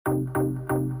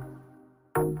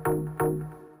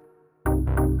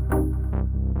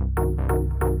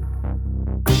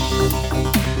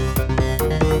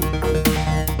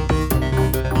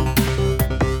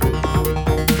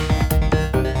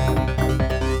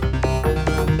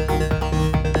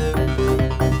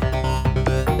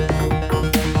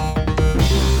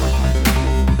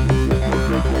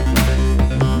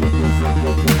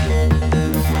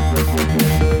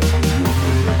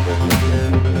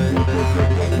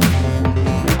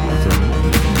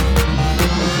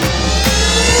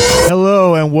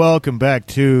welcome back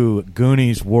to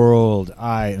Goonies World.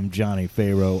 I am Johnny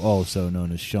Farrow, also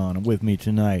known as Sean. And with me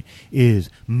tonight is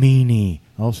Meanie,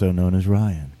 also known as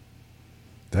Ryan.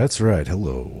 That's right.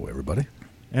 Hello, everybody.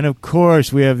 And of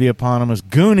course, we have the eponymous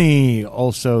Goonie,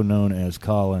 also known as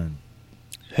Colin.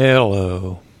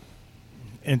 Hello.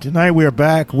 And tonight we are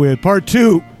back with part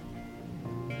 2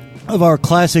 of our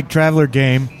Classic Traveler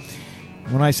game.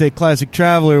 When I say Classic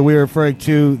Traveler, we are referring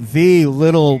to the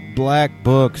little black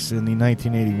books in the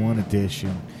 1981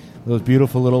 edition. Those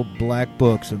beautiful little black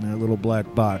books in their little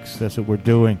black box. That's what we're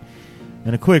doing.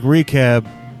 And a quick recap.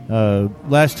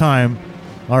 Last time,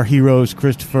 our heroes,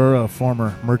 Christopher, a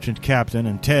former merchant captain,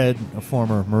 and Ted, a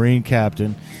former marine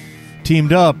captain,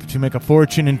 teamed up to make a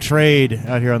fortune in trade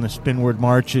out here on the Spinward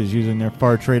Marches using their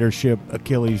far trader ship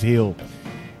Achilles' Heel.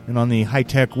 And on the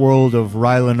high-tech world of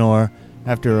Rylanor,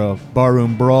 after a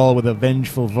barroom brawl with a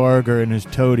vengeful Vargar and his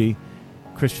toady,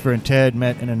 Christopher and Ted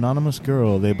met an anonymous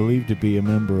girl they believed to be a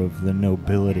member of the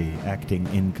nobility, acting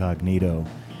incognito.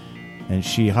 And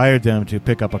she hired them to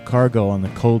pick up a cargo on the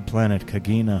cold planet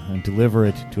Kagina and deliver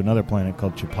it to another planet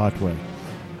called Chipatwe.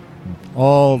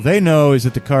 All they know is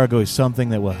that the cargo is something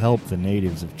that will help the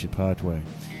natives of Chipatwe.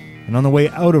 And on the way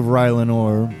out of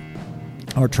Rylanor,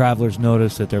 our travelers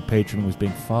noticed that their patron was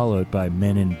being followed by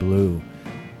men in blue,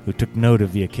 who took note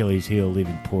of the Achilles' Heel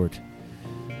leaving port.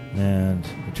 And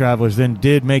the travelers then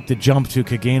did make the jump to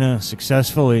Kagina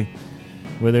successfully,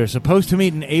 where they're supposed to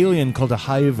meet an alien called a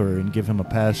Hiver and give him a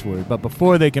password. But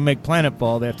before they can make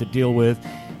planetfall, they have to deal with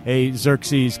a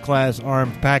Xerxes-class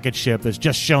armed package ship that's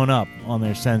just shown up on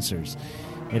their sensors.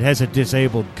 It has a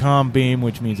disabled comm beam,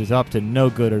 which means it's up to no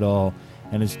good at all,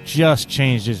 and it's just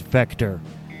changed its vector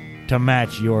to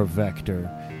match your vector.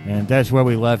 And that's where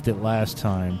we left it last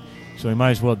time. So we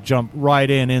might as well jump right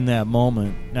in that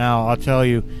moment. Now, I'll tell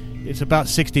you, it's about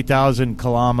 60,000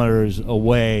 kilometers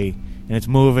away, and it's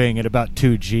moving at about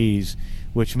 2 Gs,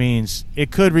 which means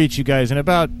it could reach you guys in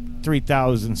about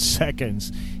 3,000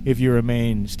 seconds if you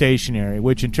remain stationary,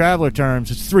 which in Traveler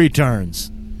terms is 3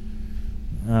 turns.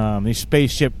 These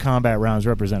spaceship combat rounds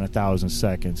represent 1,000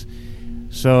 seconds.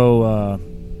 So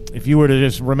if you were to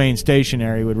just remain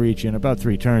stationary, it would reach you in about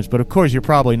 3 turns. But of course, you're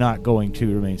probably not going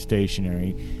to remain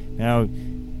stationary. Now,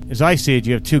 as I see it,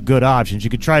 you have 2 good options. You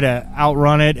could try to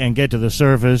outrun it and get to the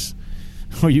surface,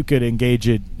 or you could engage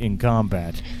it in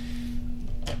combat.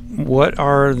 What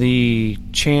are the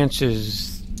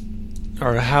chances,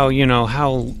 or how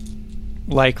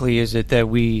likely is it that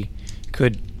we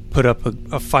could put up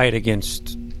a fight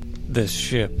against this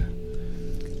ship?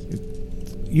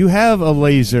 You have a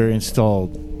laser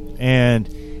installed, and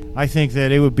I think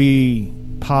that it would be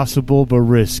possible but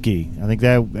risky. I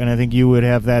think you would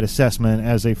have that assessment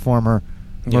as a former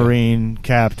Marine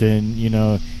captain,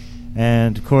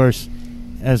 and of course,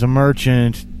 as a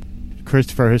merchant,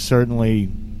 Christopher has certainly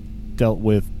dealt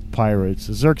with pirates.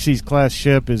 A Xerxes class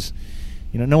ship is,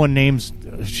 no one names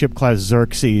a ship class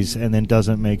Xerxes and then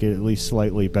doesn't make it at least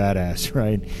slightly badass,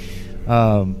 right?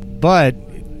 But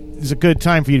it's a good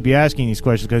time for you to be asking these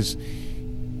questions because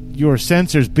your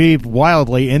sensors beep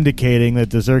wildly, indicating that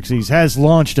the Xerxes has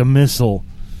launched a missile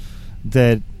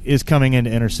that is coming in to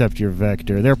intercept your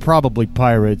vector. They're probably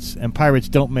pirates, and pirates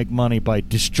don't make money by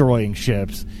destroying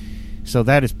ships. So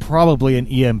that is probably an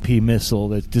EMP missile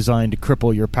that's designed to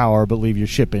cripple your power but leave your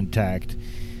ship intact.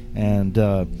 And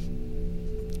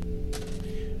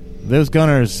those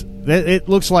gunners, it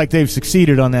looks like they've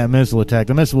succeeded on that missile attack.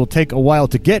 The missile will take a while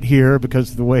to get here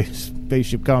because of the way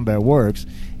spaceship combat works.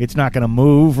 It's not going to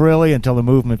move, really, until the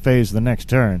movement phase of the next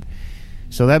turn.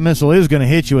 So that missile is going to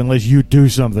hit you unless you do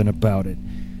something about it.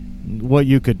 What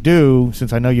you could do,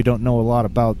 since I know you don't know a lot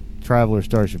about Traveler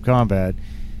Starship Combat,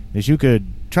 is you could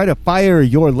try to fire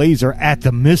your laser at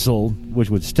the missile, which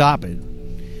would stop it.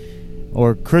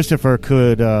 Or Christopher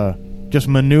could just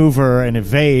maneuver and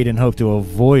evade and hope to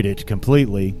avoid it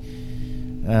completely.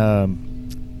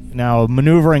 Now,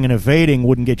 maneuvering and evading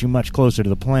wouldn't get you much closer to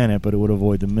the planet, but it would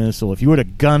avoid the missile. If you were to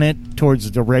gun it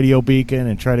towards the radio beacon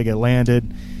and try to get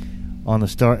landed on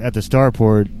the at the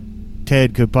starport,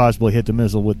 Ted could possibly hit the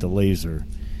missile with the laser.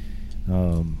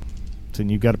 So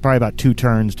you've got probably about 2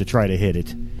 turns to try to hit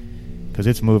it, because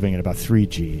it's moving at about 3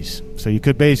 Gs. So you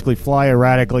could basically fly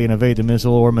erratically and evade the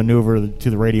missile, or maneuver to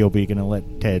the radio beacon and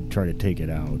let Ted try to take it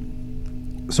out.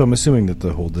 So I'm assuming that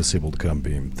the whole disabled comm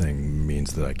beam thing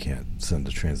means that I can't send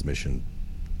a transmission.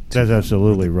 That's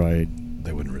absolutely right.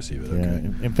 They wouldn't receive it. Yeah.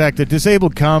 Okay. In fact, the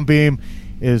disabled comm beam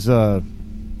is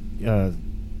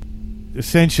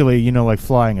essentially, like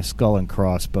flying a skull and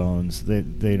crossbones.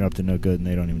 They're up to no good, and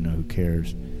they don't even know who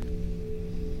cares.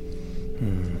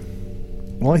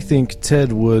 Well, I think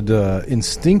Ted would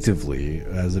instinctively,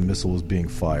 as a missile was being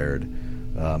fired,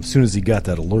 as soon as he got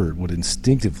that alert, would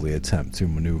instinctively attempt to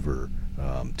maneuver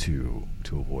to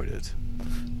avoid it.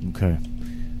 Okay.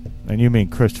 And you mean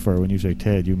Christopher. When you say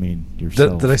Ted, you mean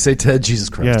yourself. Did I say Ted? Jesus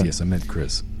Christ! Yeah. Yes, I meant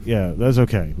Chris. Yeah, that's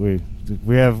okay. We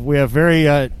have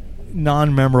very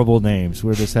non-memorable names.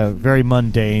 We just have very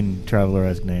mundane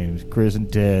traveler-esque names. Chris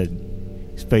and Ted,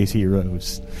 space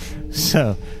heroes.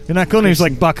 So they're not cool names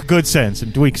like Buck Goodsense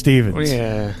and Dweek Stevens. Oh,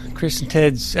 yeah. Chris and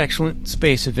Ted's Excellent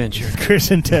Space Adventure.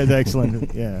 Chris and Ted's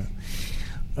Excellent. Yeah.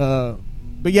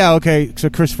 But yeah, okay. So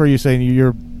Christopher, you're saying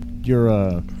your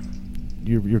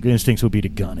instincts would be to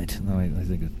gun it. I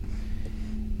think.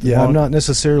 Yeah, I'm not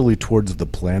necessarily towards the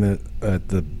planet at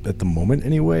the moment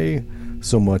anyway,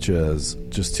 so much as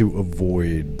just to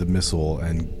avoid the missile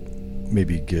and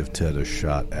maybe give Ted a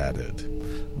shot at it.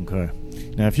 Okay.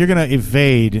 Now, if you're going to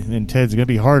evade, then Ted's going to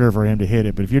be harder for him to hit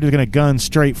it. But if you're just going to gun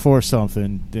straight for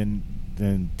something,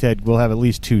 then Ted will have at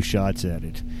least 2 shots at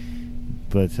it.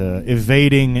 But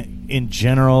evading in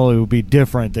general, it would be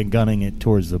different than gunning it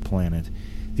towards the planet.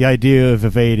 The idea of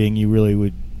evading, you really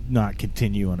would not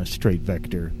continue on a straight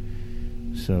vector.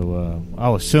 So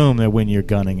I'll assume that when you're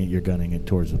gunning it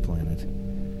towards the planet.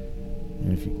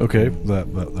 Okay,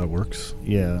 that works.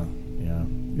 Yeah.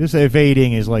 Just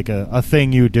evading is like a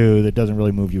thing you do that doesn't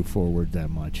really move you forward that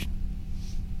much.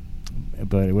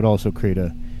 But it would also create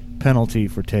a penalty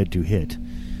for Ted to hit.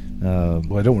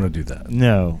 Well, I don't want to do that.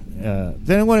 No.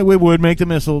 Then when it would make the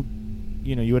missile,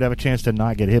 you would have a chance to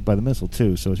not get hit by the missile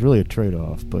too. So it's really a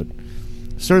trade-off. But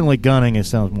certainly gunning it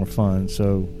sounds more fun.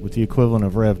 So with the equivalent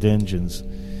of revved engines.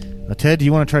 Ted, do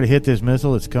you want to try to hit this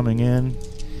missile that's coming in?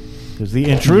 Because the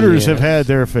intruders have had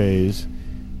their phase.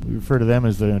 We refer to them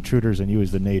as the intruders and you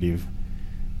as the native.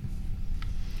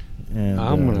 And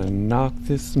I'm going to knock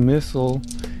this missile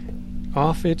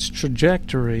off its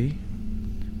trajectory.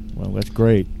 Well, that's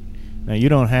great. Now, you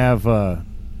don't have... now,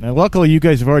 luckily, you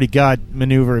guys have already got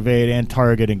maneuver, evade, and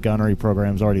target and gunnery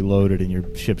programs already loaded in your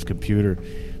ship's computer.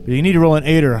 But you need to roll an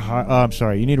 8 or...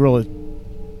 you need to roll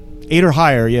an 8 or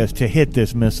higher, yes, to hit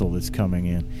this missile that's coming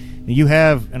in. Now, you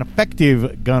have an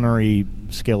effective gunnery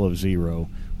skill of 0,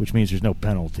 which means there's no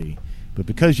penalty. But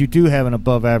because you do have an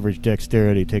above-average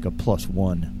dexterity, take a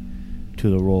 +1 to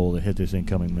the roll to hit this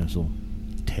incoming missile.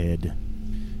 Ted.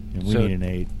 And we need an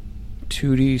 8.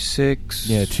 2d6.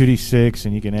 Yeah, 2d6,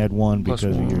 and you can add 1 Plus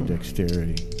because 1. of your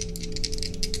dexterity.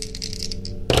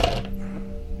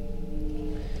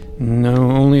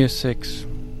 No, only a 6.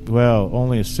 Well,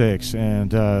 only a 6.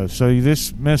 And so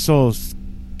this missile's...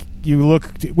 You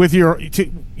look with your...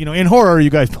 in horror, you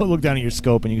guys look down at your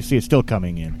scope, and you see it's still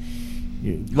coming in.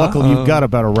 Luckily, you've got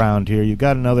about a round here. You've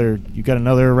got another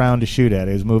round to shoot at.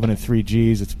 It's moving at 3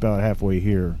 Gs. It's about halfway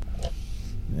here.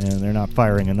 And they're not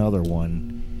firing another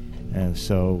one. And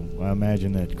so I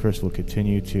imagine that Chris will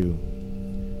continue to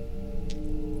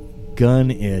gun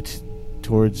it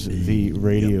towards the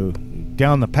radio,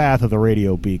 down the path of the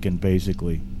radio beacon,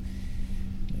 basically.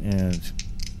 And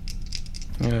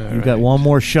you got one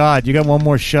more shot. I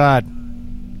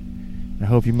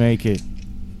hope you make it.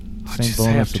 Same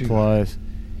bonus supplies.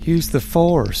 Use the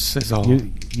force is all.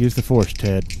 Use the force,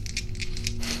 Ted.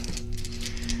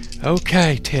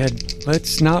 Okay, Ted.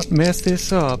 Let's not mess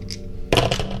this up.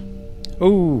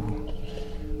 Ooh.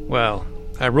 Well,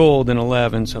 I rolled an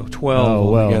 11, so 12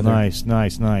 altogether. Oh, well,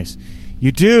 nice.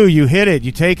 You hit it.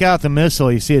 You take out the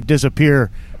missile. You see it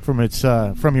disappear from its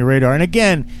from your radar. And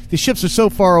again, the ships are so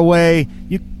far away,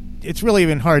 it's really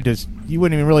even hard to... You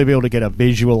wouldn't even really be able to get a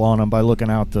visual on them by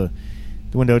looking out the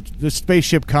window. The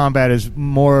spaceship combat is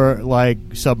more like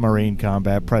submarine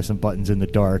combat, pressing buttons in the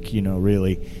dark,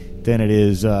 really, than it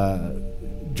is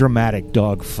dramatic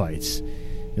dogfights,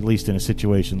 at least in a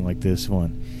situation like this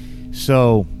one.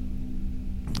 So,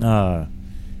 the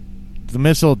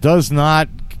missile does not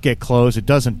get close. It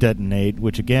doesn't detonate,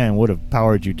 which, again, would have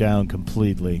powered you down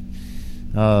completely.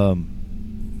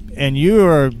 And you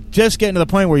are just getting to the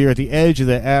point where you're at the edge of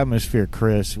the atmosphere,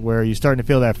 Chris, where you're starting to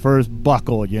feel that first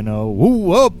buckle,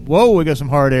 whoa, we got some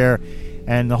hard air,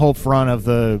 and the whole front of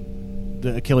the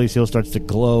Achilles heel starts to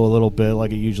glow a little bit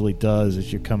like it usually does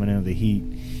as you're coming into the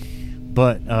heat.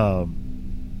 But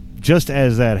just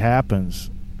as that happens,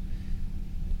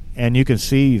 and you can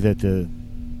see that the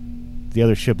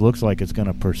other ship looks like it's going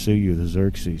to pursue you, the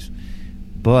Xerxes,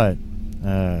 but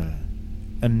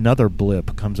another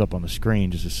blip comes up on the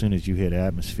screen just as soon as you hit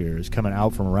atmosphere. It's coming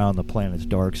out from around the planet's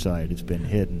dark side. It's been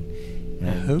hidden.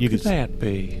 And who could that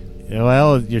be?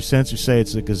 Well, your sensors say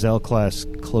it's a Gazelle-class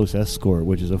close escort,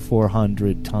 which is a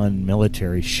 400-ton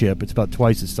military ship. It's about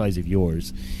twice the size of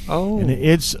yours. Oh. And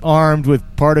it's armed with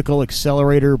particle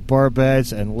accelerator,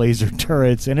 barbettes, and laser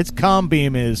turrets, and its comm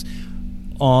beam is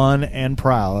on and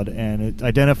proud, and it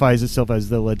identifies itself as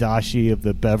the Ladashi of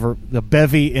the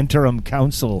Bevy Interim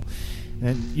Council.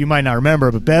 And you might not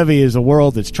remember, but Bevy is a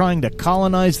world that's trying to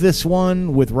colonize this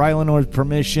one with Rylanor's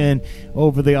permission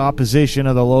over the opposition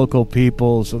of the local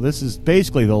people. So this is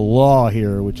basically the law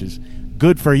here, which is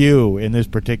good for you in this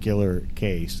particular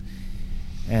case.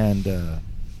 And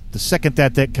the second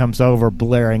that comes over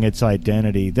blaring its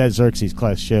identity, that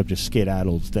Xerxes-class ship just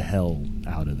skedaddles the hell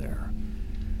out of there.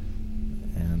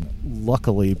 And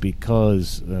luckily,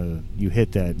 because you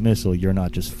hit that missile, you're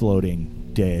not just floating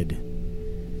dead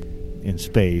in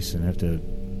space and have to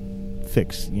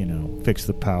fix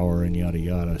the power and yada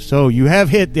yada. So you have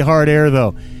hit the hard air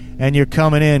though, and you're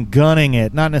coming in gunning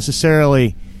it. Not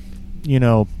necessarily,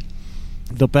 the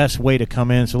best way to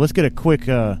come in. So let's get a quick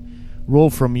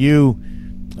roll from you,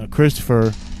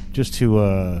 Christopher, just to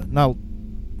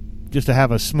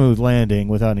have a smooth landing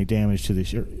without any damage to the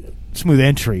ship. Smooth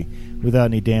entry without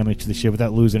any damage to the ship,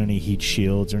 without losing any heat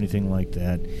shields or anything like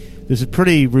that. This is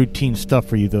pretty routine stuff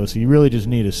for you, though, so you really just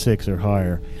need a 6 or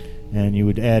higher, and you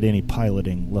would add any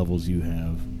piloting levels you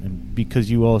have. And because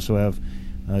you also have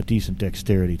decent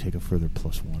dexterity, take a further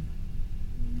 +1.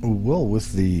 Well,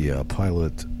 with the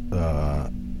pilot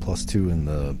 +2 and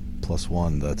the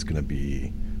 +1, that's going to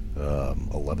be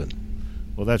 11.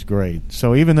 Well, that's great.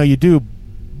 So even though you do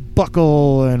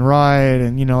buckle and ride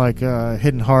and,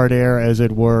 hitting hard air, as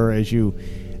it were, as you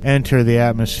enter the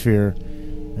atmosphere,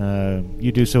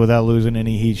 you do so without losing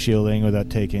any heat shielding, without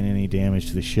taking any damage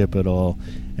to the ship at all.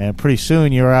 And pretty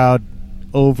soon you're out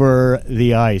over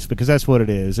the ice, because that's what it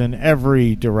is. In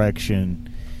every direction,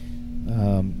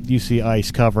 you see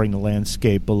ice covering the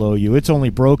landscape below you. It's only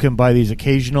broken by these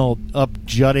occasional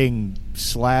up-jutting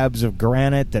slabs of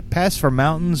granite that pass for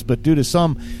mountains, but due to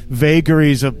some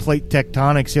vagaries of plate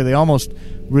tectonics here, they almost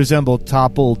resemble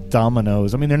toppled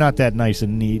dominoes. I mean, they're not that nice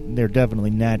and neat. They're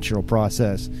definitely natural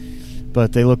process,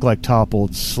 but they look like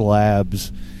toppled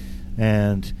slabs.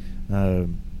 And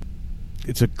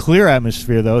it's a clear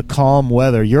atmosphere, though, calm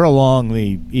weather. You're along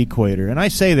the equator, and I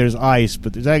say there's ice,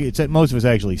 but most of it's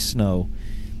actually snow.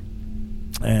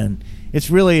 And it's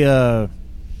really, as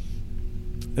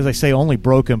I say, only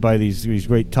broken by these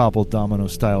great toppled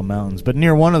domino-style mountains. But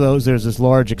near one of those, there's this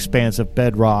large expanse of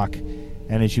bedrock,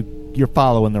 and as you're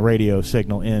following the radio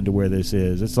signal into where this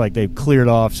is. It's like they've cleared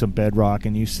off some bedrock,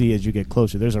 and you see as you get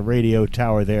closer, there's a radio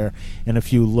tower there and a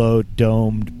few low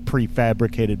domed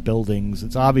prefabricated buildings.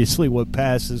 It's obviously what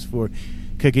passes for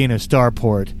Kagina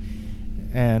Starport.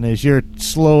 And as you're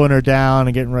slowing her down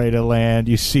and getting ready to land,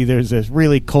 you see there's this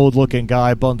really cold-looking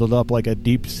guy bundled up like a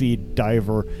deep-sea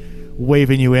diver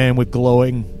waving you in with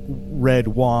glowing red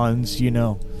wands,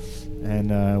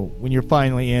 And when you're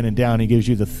finally in and down, he gives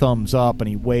you the thumbs up, and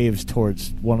he waves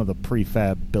towards one of the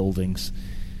prefab buildings,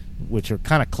 which are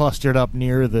kind of clustered up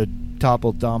near the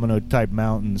toppled domino-type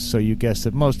mountains, so you guess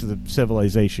that most of the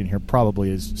civilization here probably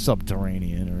is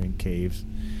subterranean or in caves.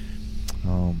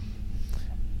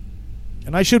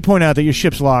 And I should point out that your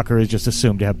ship's locker is just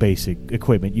assumed to have basic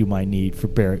equipment you might need for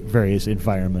various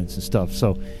environments and stuff,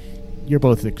 so you're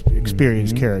both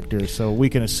experienced characters, so we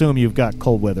can assume you've got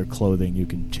cold weather clothing you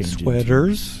can change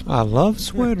sweaters. Into. I love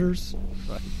sweaters.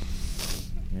 Right.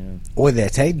 Yeah. Oi there,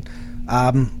 Ted.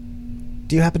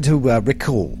 Do you happen to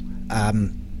recall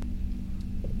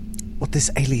what this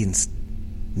alien's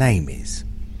name is?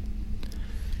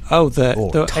 Oh,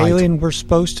 the alien we're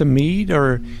supposed to meet?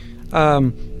 Or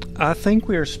I think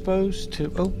we are supposed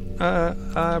to...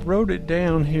 I wrote it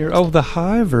down here. Oh, the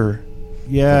Hiver.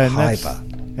 Yeah, the Hiver.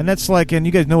 And that's like, and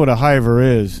you guys know what a Hiver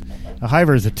is. A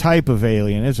Hiver is a type of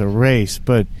alien. It's a race,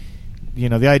 but, the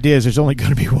idea is there's only going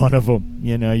to be one of them.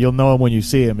 You'll know him when you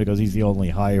see him because he's the only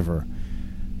Hiver.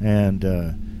 And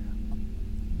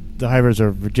the Hivers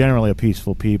are generally a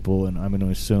peaceful people, and I'm going to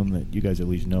assume that you guys at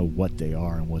least know what they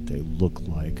are and what they look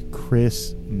like.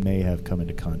 Chris may have come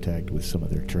into contact with some of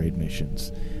their trade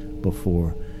missions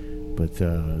before, but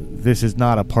this is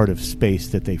not a part of space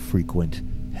that they frequent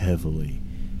heavily.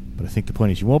 But I think the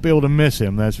point is you won't be able to miss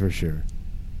him, that's for sure.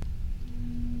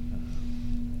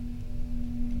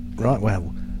 Right,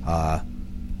 well,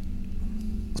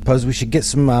 suppose we should get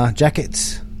some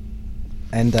jackets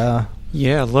and...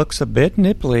 Yeah, looks a bit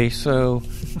nipply, so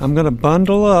I'm going to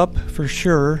bundle up for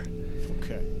sure.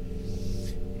 Okay.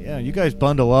 Yeah, you guys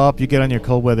bundle up, you get on your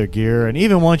cold weather gear, and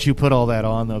even once you put all that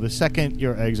on, though, the second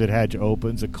your exit hatch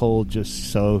opens, the cold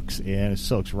just soaks in. It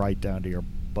soaks right down to your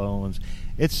bones.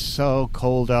 It's so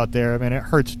cold out there. I mean, it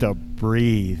hurts to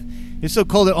breathe. It's so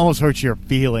cold it almost hurts your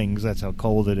feelings. That's how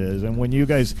cold it is. And when you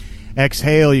guys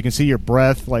exhale, you can see your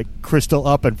breath like crystal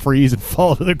up and freeze and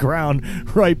fall to the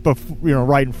ground right before,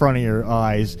 right in front of your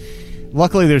eyes.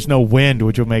 Luckily, there's no wind,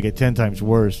 which will make it 10 times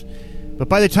worse. But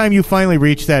by the time you finally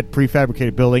reach that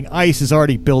prefabricated building, ice is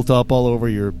already built up all over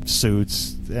your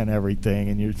suits and everything,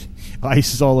 and your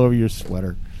ice is all over your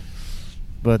sweater.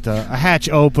 But a hatch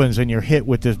opens, and you're hit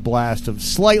with this blast of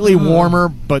slightly warmer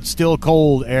but still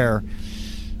cold air.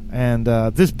 And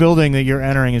this building that you're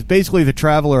entering is basically the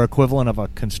traveler equivalent of a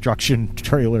construction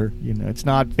trailer. It's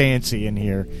not fancy in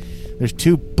here. There's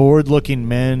two bored-looking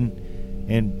men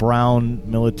in brown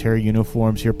military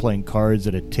uniforms here playing cards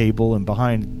at a table, and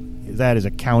behind that is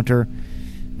a counter.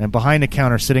 And behind the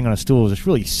counter, sitting on a stool, is this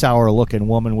really sour-looking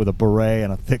woman with a beret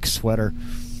and a thick sweater.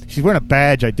 She's wearing a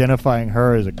badge identifying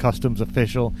her as a customs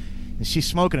official, and she's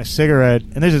smoking a cigarette,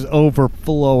 and there's this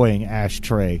overflowing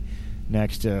ashtray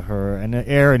next to her, and the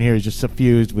air in here is just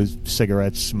suffused with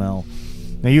cigarette smell.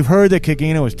 Now, you've heard that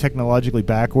Kagina was technologically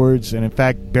backwards and, in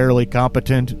fact, barely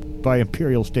competent by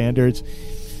imperial standards.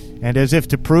 And as if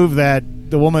to prove that,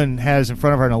 the woman has in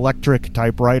front of her an electric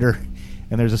typewriter,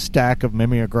 and there's a stack of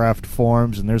mimeographed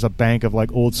forms, and there's a bank of,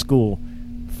 like, old-school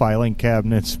filing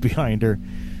cabinets behind her.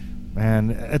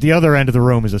 And at the other end of the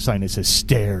room is a sign that says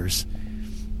stairs.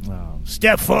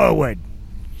 Step forward,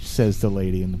 says the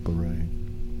lady in the beret.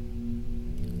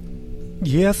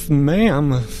 Yes,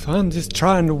 ma'am. I'm just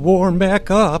trying to warm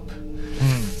back up.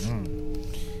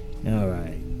 All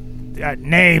right.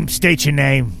 Name, state your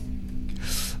name.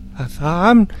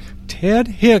 I'm Ted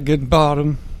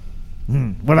Higginbottom.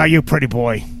 What about you, pretty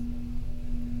boy?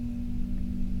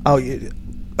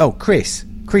 Chris.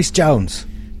 Chris Jones.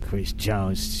 Chris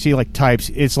Jones. She types.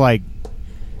 It's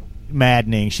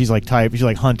maddening. She's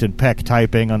Hunt and Peck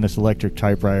typing on this electric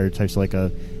typewriter. Types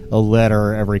a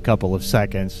letter every couple of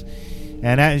seconds.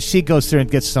 And she goes through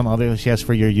and gets some other. She asks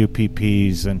for your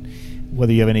UPPs and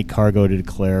whether you have any cargo to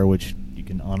declare, which you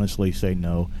can honestly say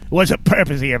no. What's the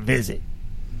purpose of your visit?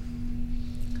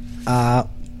 Well,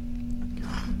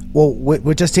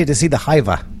 we're just here to see the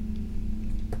Hiver.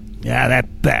 Yeah,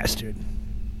 that bastard.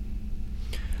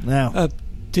 Now,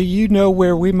 do you know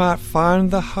where we might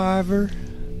find the Hiver?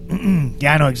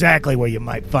 Yeah, I know exactly where you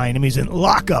might find him. He's in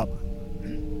lockup.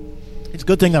 It's a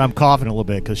good thing that I'm coughing a little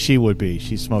bit, because she would be.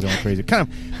 She's smoking like crazy. Kind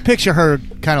of picture her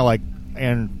kind of like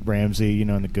Anne Ramsey,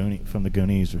 from the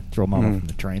Goonies, or Throw Mama from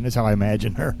the Train. That's how I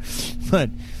imagine her. But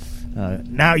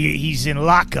now he's in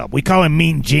lockup. We call him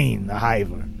Mean Gene, the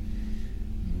Hiver.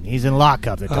 He's in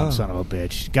lockup, the dumb son of a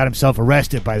bitch. Got himself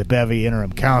arrested by the Bevy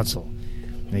Interim Council.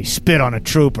 And he spit on a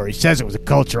trooper. He says it was a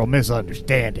cultural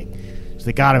misunderstanding. So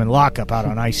they got him in lockup out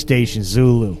on Ice Station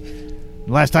Zulu.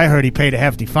 Last I heard, he paid a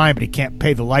hefty fine, but he can't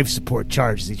pay the life support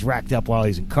charges he's racked up while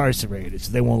he's incarcerated,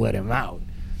 so they won't let him out.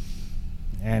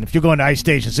 And if you're going to Ice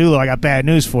Station Zulu, I got bad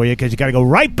news for you, because you got to go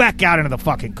right back out into the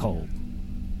fucking cold.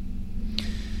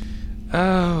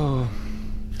 Oh,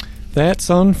 that's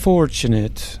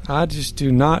unfortunate. I just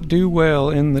do not do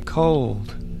well in the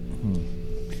cold.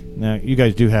 Now, you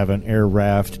guys do have an air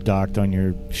raft docked on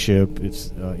your ship.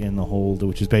 It's in the hold,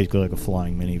 which is basically like a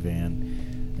flying minivan.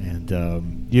 And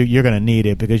you're going to need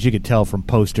it, because you could tell from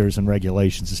posters and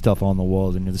regulations and stuff on the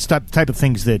walls, and the type of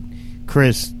things that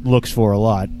Chris looks for a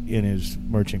lot in his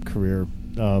merchant career.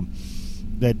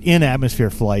 That in-atmosphere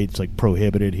flight's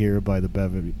prohibited here by the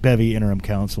Bevy Interim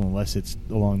Council unless it's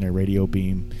along their radio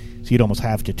beam. So you'd almost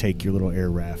have to take your little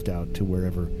air raft out to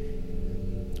wherever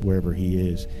he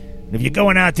is. And if you're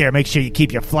going out there, make sure you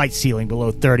keep your flight ceiling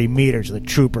below 30 meters, or the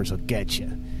troopers will get you.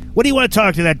 What do you want to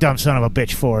talk to that dumb son of a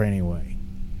bitch for, anyway?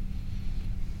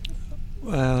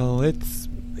 Well,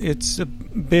 it's a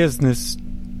business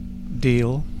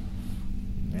deal.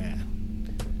 Yeah.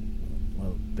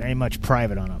 Well, there ain't much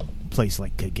private on a place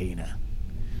like Kagina.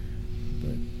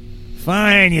 But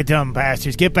fine, you dumb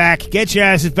bastards. Get your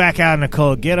asses back out in the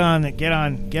cold. Get on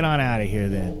out of here,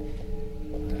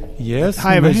 then. Yes,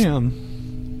 ma'am.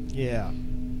 Yeah.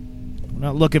 We're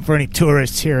not looking for any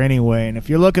tourists here anyway. And if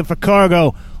you're looking for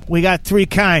cargo, we got 3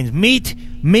 kinds: meat,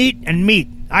 and meat.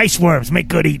 Ice worms make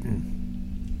good eating.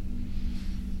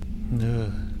 Yeah.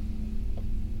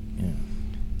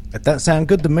 That don't sound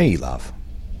good to me, love.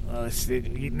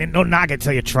 Don't knock it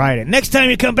till you tried it. Next time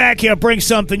you come back here, bring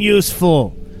something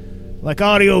useful, like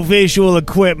audio-visual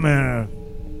equipment, or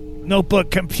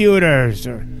notebook computers,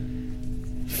 or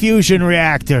fusion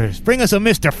reactors. Bring us a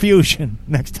Mr. Fusion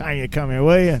next time you come here,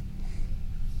 will you?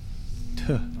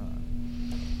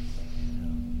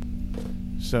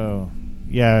 So,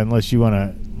 yeah, unless you want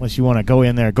to go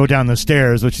in there, go down the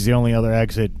stairs, which is the only other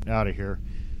exit out of here.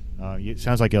 It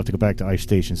sounds like you have to go back to Ice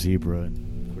Station Zebra,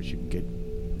 and of course you can get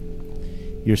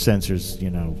your sensors,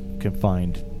 can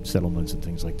find settlements and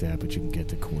things like that, but you can get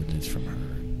the coordinates from her.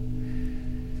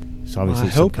 So obviously,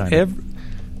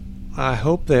 I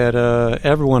hope that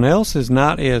everyone else is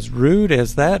not as rude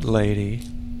as that lady.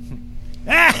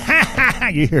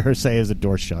 You hear her say as the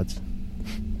door shuts.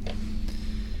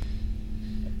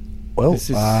 Well, this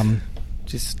is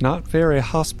just not very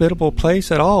hospitable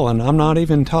place at all, and I'm not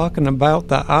even talking about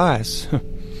the ice.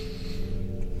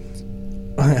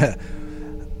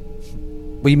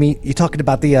 What do you mean? You're talking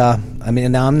about the,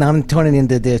 I'm turning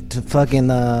into the fucking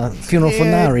funeral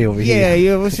funari over here.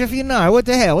 Yeah, what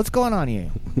the hell? What's going on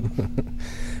here?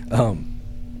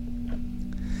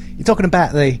 You're talking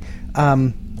about the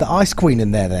Ice Queen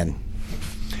in there, then?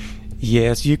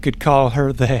 Yes, you could call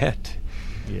her that.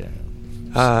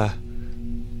 Yeah.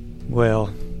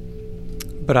 Well,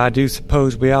 but I do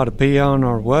suppose we ought to be on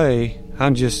our way.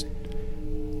 I'm just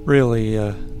really,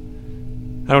 I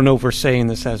don't know if we're saying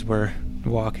this as we're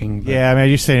walking. Yeah,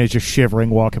 you're saying as you're shivering,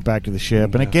 walking back to the ship.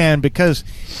 Yeah. And again, because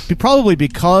they're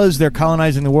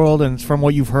colonizing the world, and from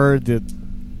what you've heard, the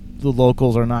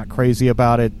locals are not crazy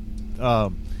about it.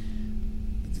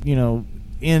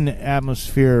 In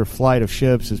atmosphere, flight of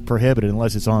ships is prohibited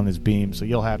unless it's on this beam, so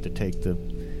you'll have to take the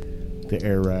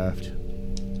air raft.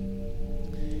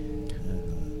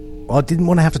 Well, I didn't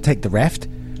want to have to take the raft,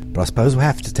 but I suppose we'll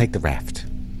have to take the raft.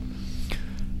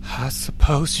 I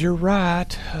suppose you're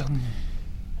right.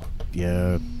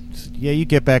 Yeah, you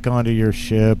get back onto your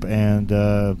ship and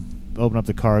open up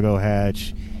the cargo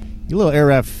hatch. Your little air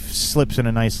raft slips in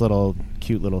a nice little,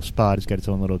 cute little spot. It's got its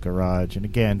own little garage. And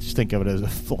again, just think of it as a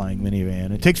flying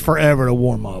minivan. It takes forever to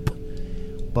warm up.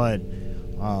 But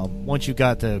once you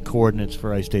got the coordinates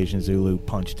for Ice Station Zulu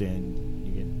punched in,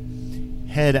 you can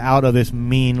head out of this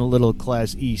mean little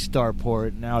Class E starport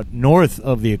and out north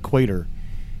of the equator.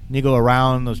 And you go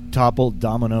around those toppled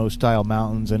domino-style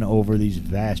mountains and over these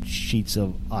vast sheets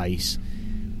of ice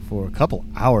for a couple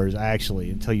hours, actually,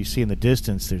 until you see in the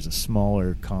distance there's a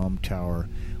smaller comm tower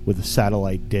with a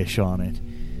satellite dish on it.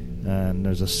 And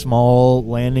there's a small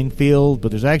landing field,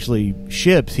 but there's actually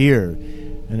ships here.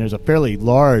 And there's a fairly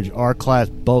large R-class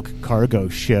bulk cargo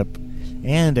ship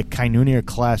and a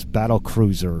Kainunir-class battle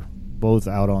cruiser, both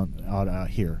out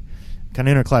here.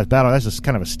 Kainunir-class battle, that's just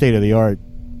kind of a state-of-the-art,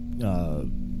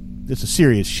 it's a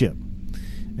serious ship.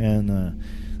 And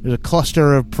there's a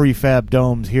cluster of prefab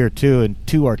domes here, too, and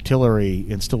 2 artillery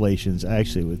installations,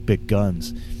 actually, with big guns.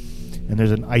 And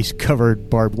there's an ice-covered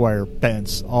barbed wire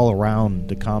fence all around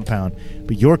the compound.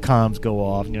 But your comms go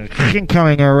off.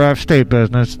 Incoming RF state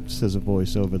business, says a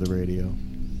voice over the radio.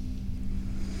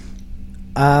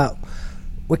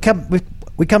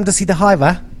 We come to see the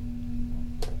Hiver.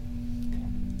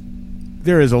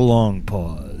 There is a long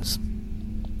pause.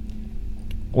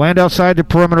 Land outside the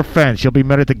perimeter fence. You'll be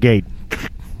met at the gate.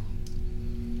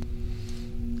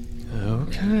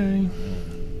 Okay.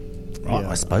 Right,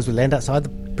 I suppose we land outside the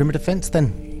perimeter fence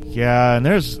then. Yeah, and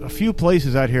there's a few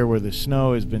places out here where the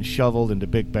snow has been shoveled into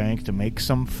big banks to make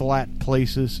some flat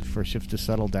places for ships to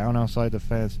settle down outside the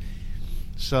fence.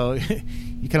 So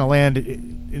you kind of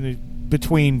land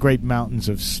between great mountains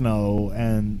of snow,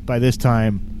 and by the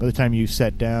time you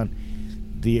set down,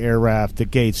 the air raft, the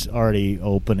gate's already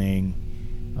opening.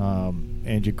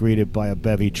 And you're greeted by a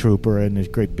bevy trooper in this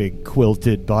great big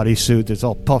quilted bodysuit that's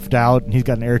all puffed out, and he's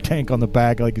got an air tank on the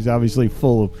back, like he's obviously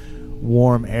full of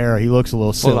warm air. He looks a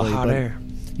little silly. Full of hot air.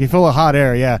 He's full of hot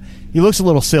air, yeah. He looks a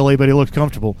little silly, but he looks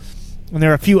comfortable. And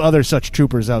there are a few other such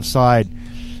troopers outside,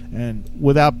 and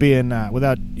without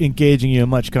engaging you in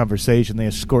much conversation, they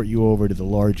escort you over to the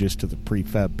largest of the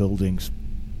prefab buildings.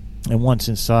 And once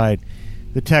inside,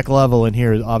 the tech level in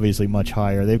here is obviously much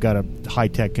higher. They've got a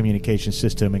high-tech communication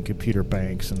system and computer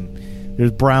banks, and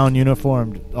there's brown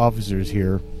uniformed officers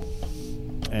here.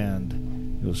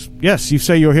 And he goes, yes, you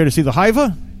say you're here to see the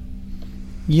Hiva?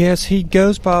 Yes, he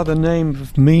goes by the name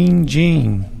of Mean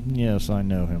Gene. Yes, I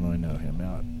know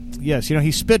him. Yes,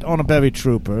 he spit on a bevy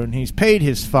trooper, and he's paid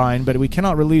his fine, but we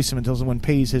cannot release him until someone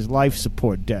pays his life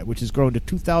support debt, which has grown to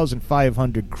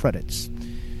 2,500 credits.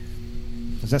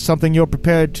 Is that something you're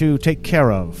prepared to take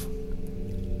care of?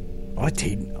 I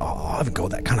haven't got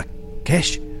that kind of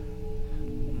cash.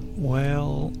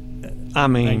 Well, I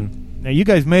mean... Now, you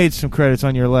guys made some credits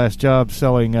on your last job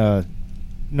selling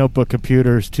notebook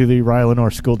computers to the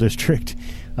Rylanor School District.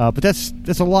 But that's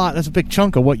a lot. That's a big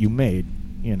chunk of what you made,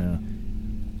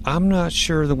 I'm not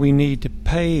sure that we need to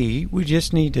pay. We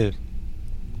just need to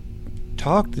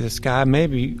talk to this guy.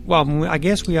 Maybe... Well, I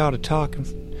guess we ought to talk.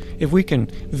 If we can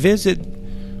visit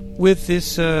with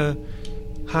this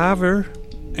Hiver,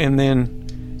 and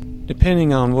then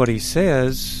depending on what he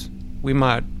says, we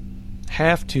might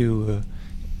have to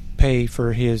pay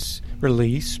for his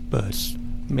release, but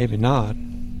maybe not.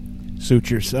 Suit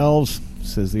yourselves,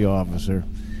 says the officer.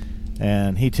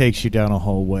 And he takes you down a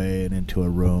hallway and into a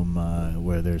room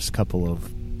where there's a couple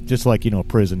of, just like, a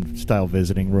prison-style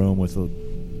visiting room with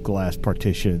glass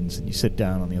partitions. And you sit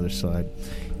down on the other side.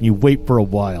 You wait for a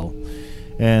while.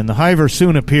 And the hiver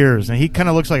soon appears. And he kind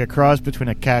of looks like a cross between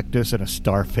a cactus and a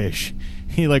starfish.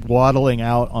 He waddling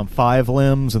out on 5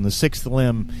 limbs, and the 6th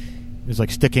limb is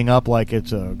sticking up like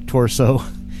it's a torso.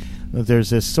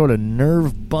 There's this sort of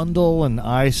nerve bundle and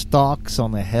eye stalks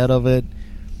on the head of it.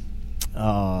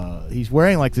 He's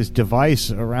wearing this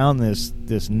device around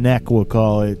this neck, we'll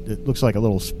call it. It looks like a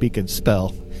little speak and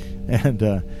spell.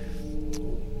 And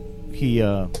he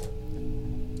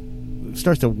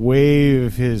starts to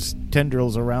wave his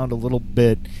tendrils around a little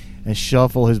bit and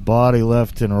shuffle his body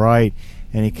left and right.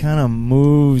 And he kind of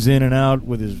moves in and out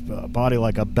with his body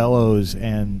like a bellows,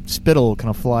 and spittle kind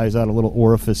of flies out of little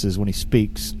orifices when he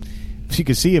speaks. So you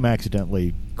can see him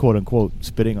accidentally, quote-unquote,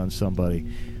 spitting on somebody.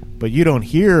 But you don't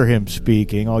hear him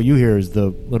speaking. All you hear is the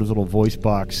little voice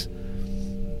box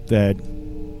that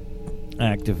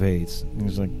activates. And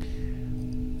he's like,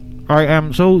 I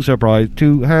am so surprised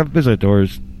to have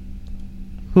visitors.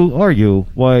 Who are you?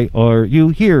 Why are you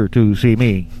here to see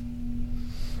me?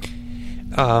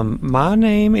 My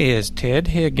name is Ted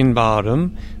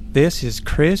Higginbottom. This is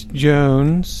Chris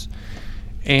Jones.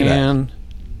 And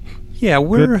yeah,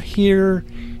 we're here.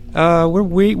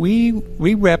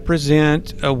 We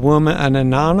represent a woman, an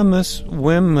anonymous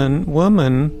woman,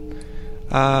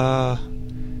 and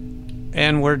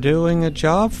we're doing a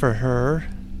job for her.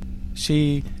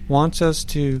 She wants us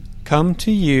to come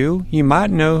to you. You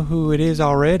might know who it is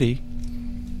already.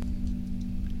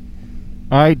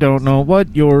 I don't know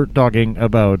what you're talking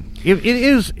about. If it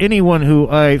is anyone who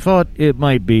I thought it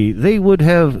might be, they would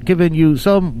have given you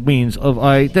some means of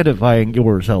identifying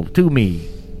yourself to me.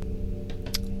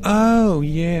 Oh,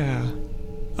 yeah.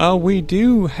 Oh, we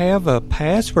do have a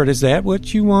password. Is that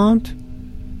what you want?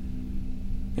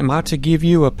 Am I to give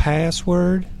you a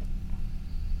password?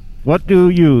 What do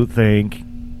you think,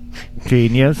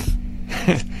 genius?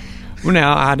 Well,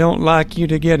 now, I don't like you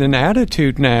to get an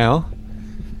attitude now.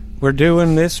 We're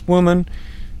doing this woman,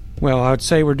 well, I'd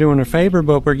say we're doing her a favor,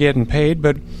 but we're getting paid,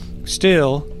 but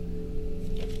still,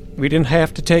 we didn't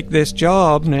have to take this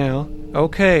job now.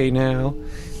 Okay, now,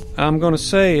 I'm going to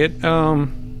say it.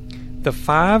 The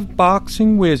 5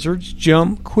 boxing wizards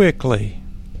jump quickly.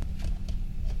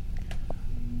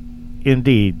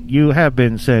 Indeed, you have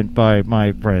been sent by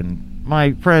my friend.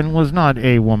 My friend was not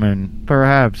a woman.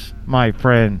 Perhaps my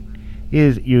friend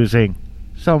is using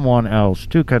someone else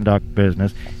to conduct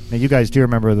business. Now, you guys do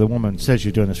remember the woman says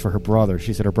she's doing this for her brother.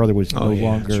 She said her brother was no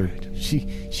longer... That's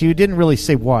right. She didn't really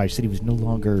say why. She said he was no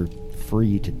longer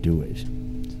free to do it.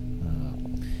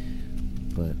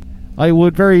 But I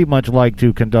would very much like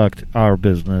to conduct our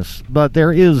business, but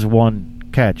there is one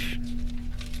catch.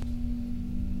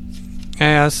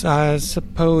 As I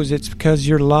suppose it's because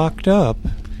you're locked up.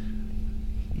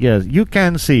 Yes, you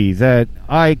can see that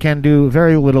I can do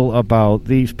very little about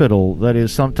the spittle that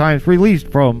is sometimes released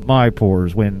from my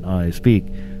pores when I speak.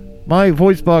 My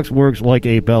voice box works like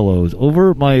a bellows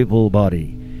over my whole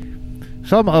body.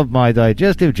 Some of my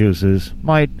digestive juices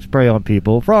might spray on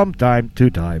people from time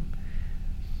to time.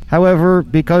 However,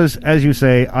 because, as you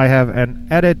say, I have an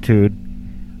attitude,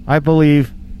 I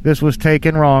believe this was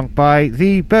taken wrong by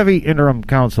the Bevy Interim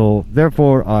Council,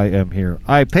 therefore I am here.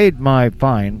 I paid my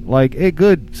fine like a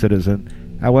good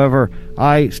citizen. However,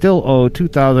 I still owe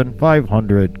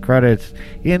 2,500 credits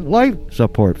in life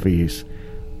support fees.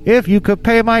 If you could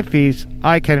pay my fees,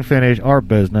 I can finish our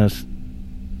business.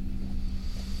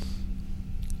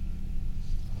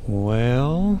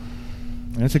 Well,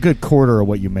 that's a good quarter of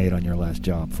what you made on your last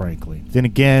job, frankly. Then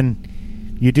again,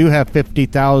 you do have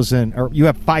 50,000, or you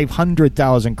have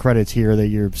 500,000 credits here that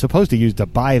you're supposed to use to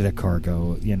buy the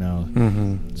cargo, you know.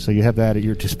 Mm-hmm. So you have that at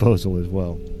your disposal as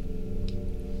well.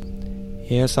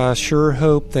 Yes, I sure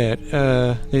hope that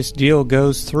this deal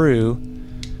goes through.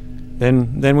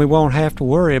 Then we won't have to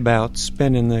worry about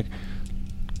spending the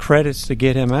credits to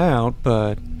get him out,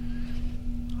 but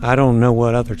I don't know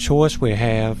what other choice we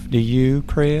have. Do you,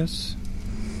 Chris?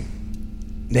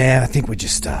 Nah, I think we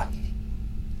just gotta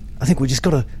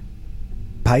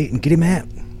pay it and get him out.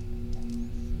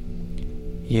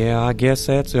 Yeah, I guess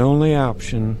that's the only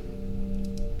option.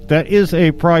 That is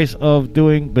a price of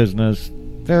doing business.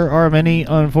 There are many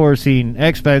unforeseen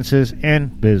expenses in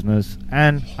business,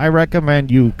 and I recommend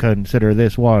you consider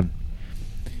this one.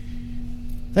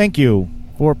 Thank you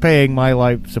for paying my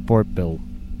life support bill.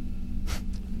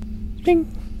 Ding.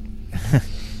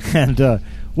 And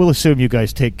we'll assume you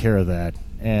guys take care of that.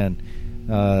 And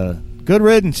good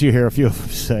riddance, you hear a few of them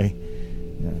say.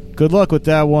 Yeah. Good luck with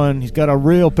that one. He's got a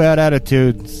real bad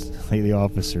attitude, say the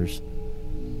officers.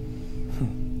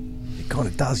 It kind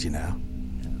of does, you know.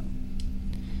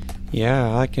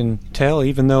 Yeah, I can tell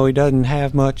even though he doesn't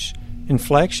have much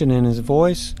inflection in his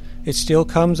voice, it still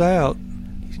comes out.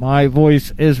 My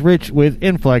voice is rich with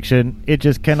inflection. It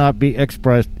just cannot be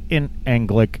expressed in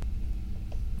Anglic.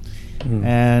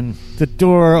 And the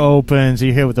door opens.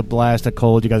 You hear with the blast of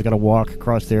cold. You guys got to walk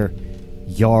across their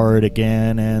yard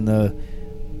again, and the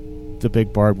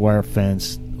big barbed wire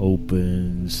fence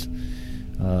opens.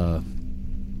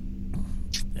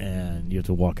 And you have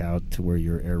to walk out to where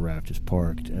your air raft is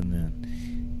parked, and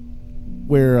then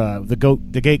where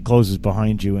the gate closes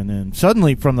behind you, and then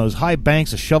suddenly from those high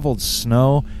banks of shoveled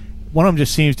snow, one of them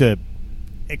just seems to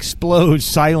explode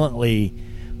silently,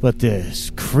 but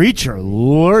this creature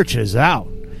lurches out.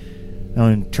 Now,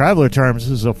 in traveler terms,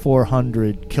 this is a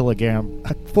 400 kilogram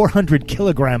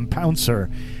pouncer,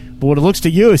 but what it looks to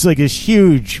you is like this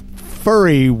huge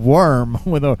furry worm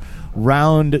with a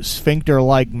round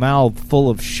sphincter-like mouth full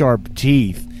of sharp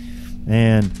teeth,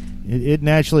 and it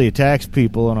naturally attacks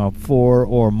people on a 4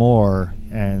 or more,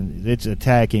 and it's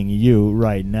attacking you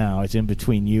right now. It's in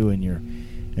between you and your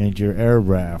air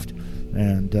raft,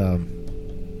 and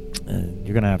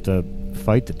you're gonna have to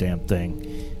fight the damn thing.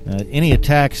 Any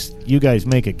attacks you guys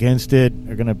make against it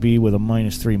are gonna be with a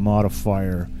 -3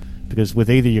 modifier, because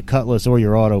with either your cutlass or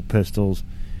your auto pistols,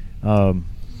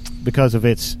 because of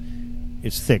its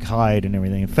thick hide and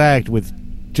everything. In fact, with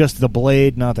just the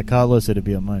blade, not the cutlass, it'd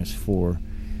be a -4.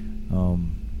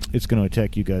 It's going to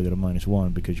attack you guys at a -1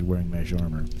 because you're wearing mesh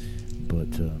armor.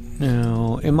 But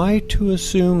now, am I to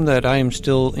assume that I am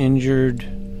still injured?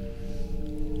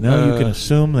 No, you can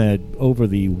assume that over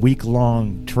the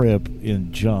week-long trip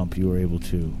in jump, you were able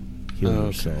to heal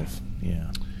yourself.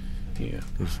 Yeah.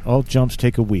 Because all jumps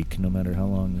take a week, no matter how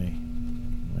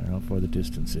how far the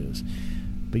distance is.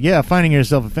 But yeah, finding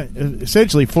yourself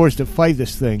essentially forced to fight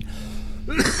this thing,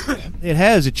 it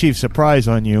has achieved surprise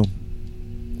on you,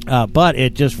 but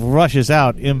it just rushes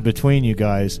out in between you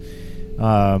guys.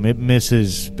 It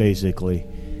misses basically,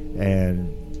 and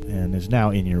is now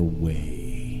in your way.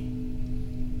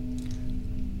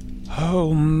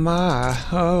 Oh my!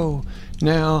 Oh,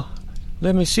 now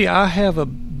let me see. I have a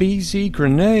BZ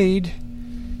grenade.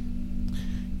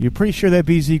 You're pretty sure that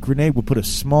BZ grenade will put a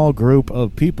small group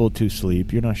of people to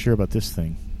sleep. You're not sure about this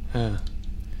thing.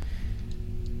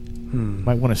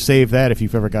 Might want to save that if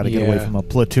you've ever got to get away from a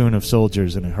platoon of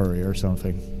soldiers in a hurry or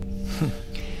something.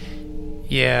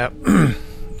 Yeah.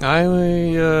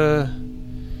 I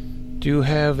do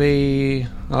have a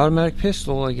automatic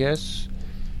pistol, I guess.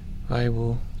 I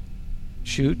will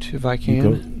shoot if I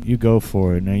can. You go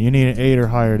for it. Now you need an 8 or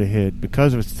higher to hit.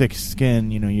 Because of its thick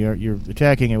skin, you're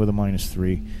attacking it with a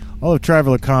 -3. All of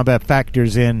Traveler combat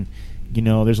factors in,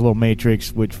 there's a little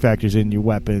matrix which factors in your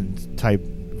weapon type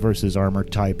versus armor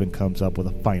type and comes up with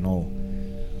a final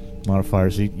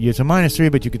modifier. So it's a -3,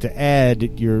 but you get to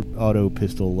add your auto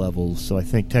pistol levels. So I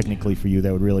think technically for you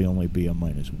that would really only be a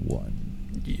 -1.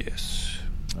 Yes.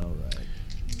 All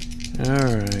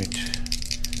right.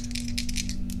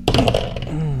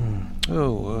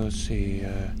 Let's see.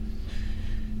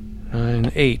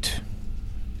 9, 8.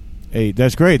 8.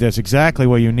 That's great. That's exactly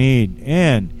what you need.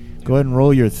 And go ahead and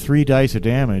roll your 3 dice of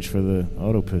damage for the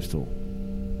auto pistol.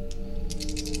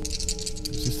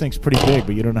 This thing's pretty big,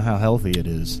 but you don't know how healthy it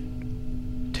is.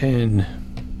 10.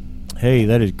 Hey,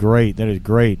 that is great. That is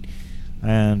great.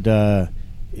 And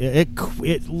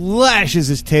it lashes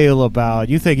its tail about.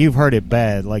 You think you've hurt it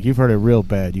bad, like you've hurt it real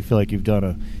bad. You feel like you've done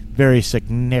a very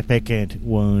significant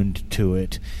wound to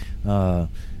it.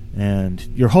 And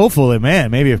you're hopeful that,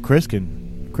 man, maybe if Chris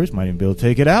might even be able to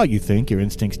take it out, you think. Your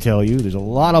instincts tell you. There's a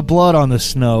lot of blood on the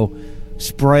snow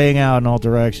spraying out in all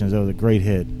directions. That was a great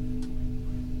hit.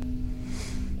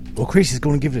 Well, Chris is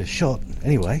going to give it a shot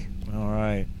anyway. All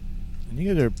right. And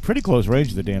you guys are pretty close range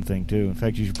to the damn thing, too. In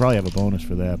fact, you should probably have a bonus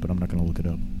for that, but I'm not going to look it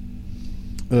up.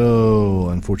 Oh,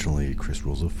 unfortunately, Chris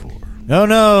rolls a 4. Oh,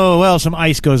 no. Well, some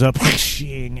ice goes up,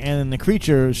 and then the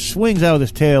creature swings out with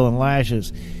its tail and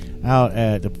lashes out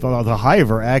at the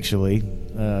hiver, actually.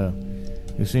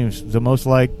 It seems the most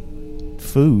like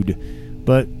food.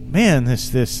 But, man,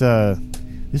 this is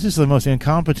the most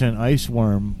incompetent ice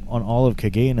worm on all of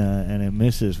Kagena, and it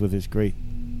misses with its great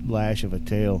lash of a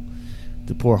tail.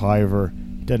 The poor hiver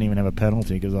doesn't even have a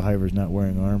penalty because the hiver's not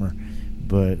wearing armor.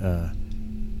 But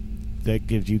that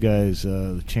gives you guys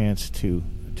the chance to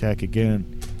attack again.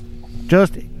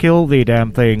 Just kill the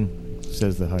damn thing,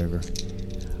 says the hiver.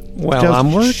 Well, Just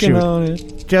I'm working shoot. on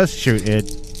it. Just shoot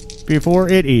it before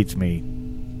it eats me.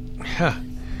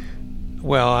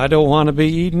 Well, I don't want to be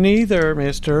eaten either,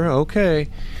 mister. Okay.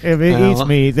 If it eats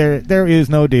me, there is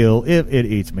no deal. If it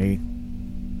eats me.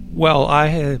 Well,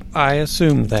 I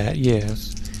assumed that,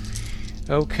 yes.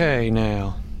 Okay,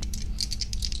 now.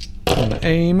 I'm going to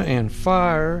aim and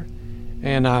fire,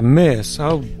 and I miss.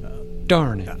 Oh,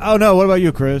 darn it. Oh, no. What about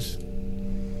you, Chris?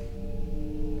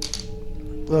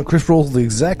 Chris rolls the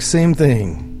exact same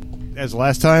thing As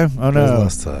last time? Oh, no. as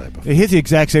last time. It hit the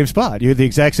exact same spot. You hit the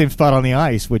exact same spot on the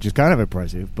ice, which is kind of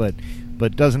impressive, but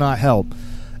does not help.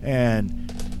 And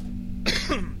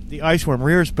the ice worm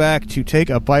rears back to take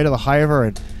a bite of the hiver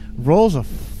and rolls a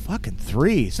fucking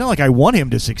 3. It's not like I want him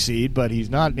to succeed, but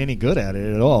he's not any good at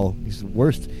it at all. He's the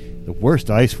worst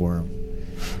ice worm.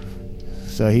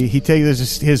 So he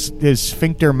takes his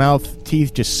sphincter mouth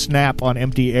teeth just snap on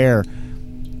empty air.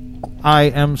 I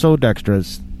am so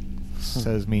dexterous,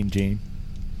 says Mean Gene.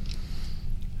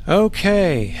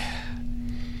 Okay.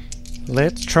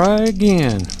 Let's try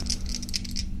again.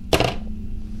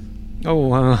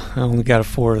 Oh, I only got a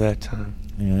 4 that time.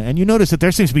 Yeah, and you notice that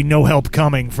there seems to be no help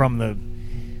coming from the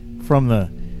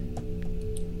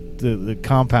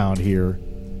compound here.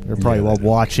 They're probably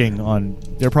watching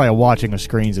the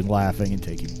screens and laughing and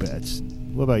taking bets.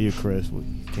 What about you, Chris?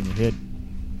 Can you hit?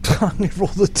 I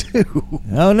rolled a 2.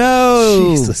 Oh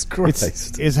no! Jesus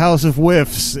Christ! It's House of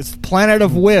Whiffs. It's Planet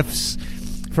of Whiffs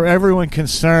for everyone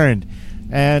concerned.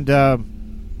 And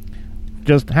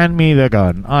just hand me the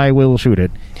gun. I will shoot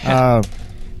it.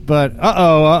 But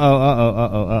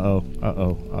our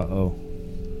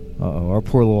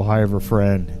poor little hiver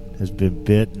friend has been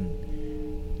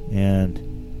bitten, and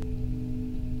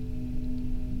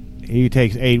he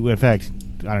takes 8. In fact,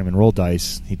 I don't even roll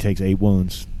dice. He takes 8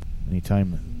 wounds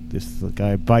anytime this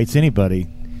guy bites anybody.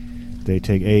 They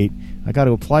take 8. I got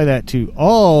to apply that to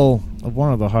all of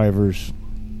one of the hiver's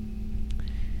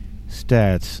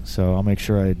stats, so I'll make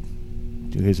sure I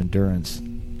do his endurance.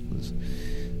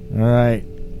 All right.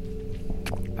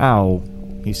 Ow,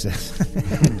 he says.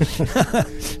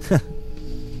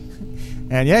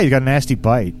 And yeah, he's got a nasty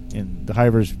bite, and the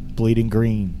hiver's bleeding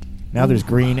green. Now there's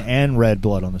green and red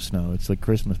blood on the snow. It's like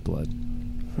Christmas blood.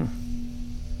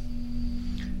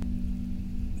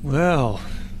 Well,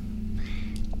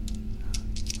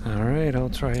 all right, I'll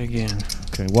try again.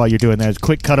 Okay, while you're doing that, it's a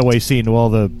quick cutaway scene to all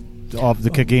the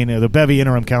Kagina, the Bevy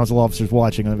interim council officers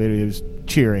watching on the videos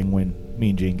cheering when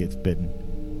Mean Gene gets bitten.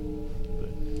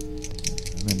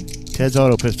 And then Ted's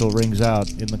auto pistol rings out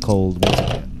in the cold once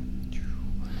again.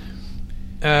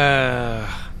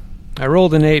 I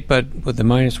rolled an 8, but with the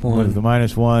 -1. With the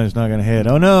 -1, it's not going to hit.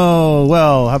 Oh no!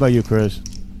 Well, how about you, Chris?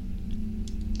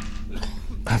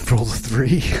 I've rolled a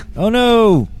 3. Oh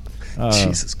no!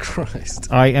 Jesus Christ!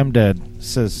 I am dead,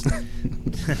 says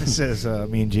says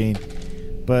Mean Gene.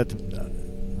 But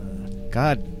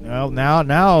God, well,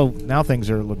 now things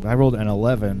are. Look, I rolled an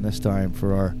 11 this time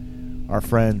for our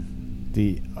friend,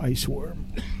 the ice worm.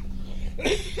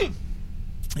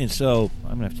 And so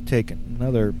I'm going to have to take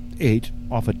another 8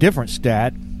 off a different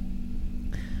stat.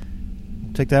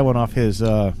 Take that one off his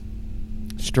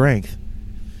strength.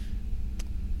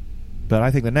 But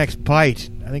I think the next bite,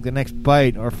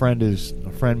 our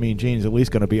friend Mean Gene is at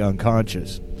least going to be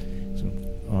unconscious.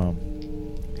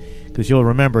 Because you'll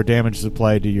remember damage is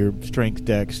applied to your strength,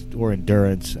 dex, or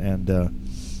endurance. And,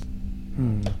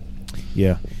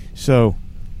 yeah. So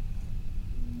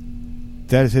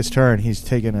that is his turn. He's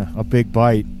taking a big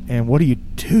bite. And what do, you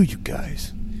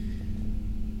guys?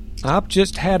 I've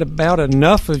just had about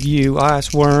enough of you,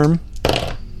 ice worm.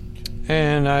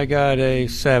 And I got a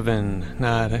 7.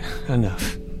 Not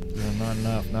enough.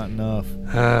 No, not enough.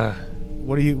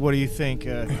 What do you think,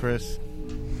 Chris?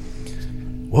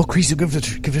 Well, Chris, you give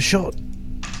it a shot.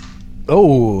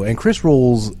 Oh, and Chris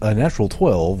rolls a natural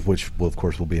 12, which will, of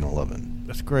course, will be an 11.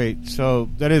 That's great. So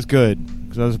that is good.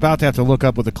 Because I was about to have to look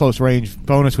up what the close range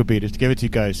bonus would be just to give it to you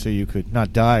guys so you could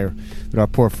not die or that our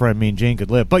poor friend Mean Gene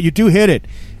could live. But you do hit it.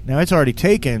 Now, it's already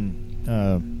taken,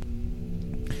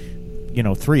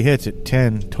 3 hits at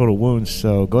 10 total wounds.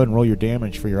 So go ahead and roll your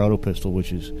damage for your auto pistol,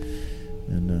 which is...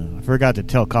 And I forgot to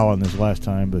tell Colin this last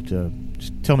time, but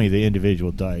just tell me the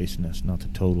individual dice, and that's not the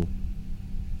total.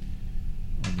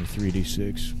 On the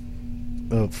 3d6.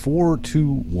 4,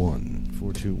 2, 1.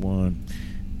 4, 2, 1.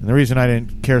 And the reason I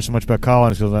didn't care so much about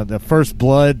Colin is because the first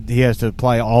blood, he has to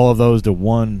apply all of those to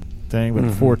one thing, but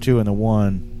the 4, 2, and the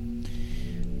 1.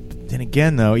 But then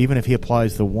again, though, even if he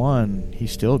applies the 1,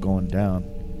 he's still going down.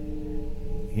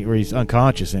 Or he's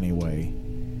unconscious anyway.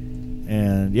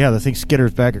 And yeah, the thing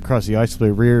skitters back across the ice,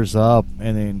 rears up,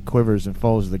 and then quivers and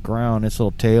falls to the ground. Its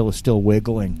little tail is still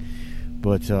wiggling,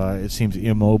 but it seems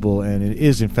immobile, and it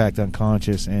is in fact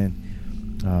unconscious. And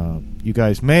you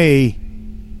guys may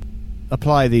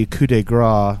apply the coup de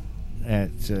grace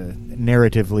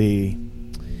narratively,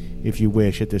 if you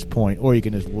wish, at this point, or you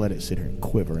can just let it sit here and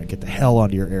quiver and get the hell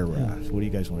onto your air raft. What do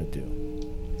you guys want to do?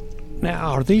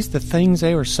 Now, are these the things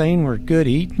they were saying were good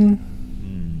eating?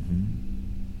 Mm-hmm.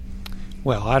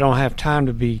 Well, I don't have time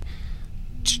to be,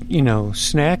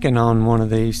 snacking on one of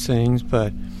these things,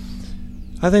 but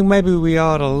I think maybe we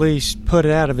ought to at least put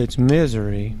it out of its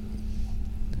misery.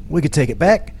 We could take it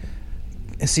back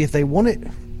and see if they want it.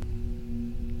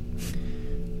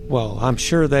 Well, I'm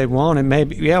sure they want it.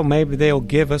 Maybe they'll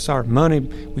give us our money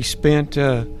we spent.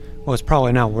 It's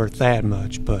probably not worth that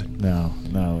much, but no.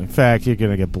 In fact, you're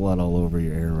gonna get blood all over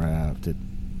your air raft. It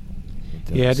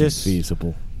this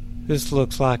feasible. This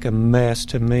looks like a mess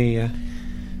to me.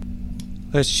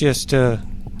 Let's just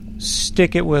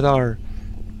stick it with our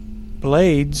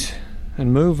blades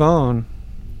and move on.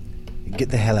 Get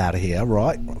the hell out of here,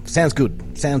 right? Sounds good.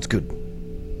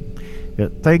 Yeah,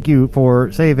 thank you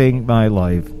for saving my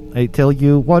life. I tell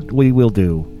you what we will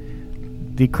do.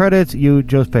 The credits you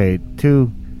just paid to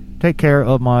take care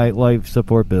of my life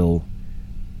support bill,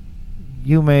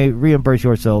 you may reimburse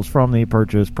yourselves from the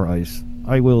purchase price.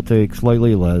 I will take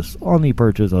slightly less on the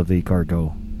purchase of the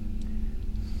cargo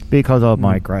because of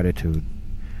my gratitude.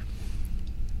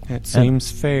 That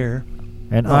seems fair.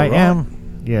 And I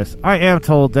am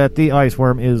told that the ice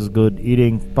worm is good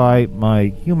eating by my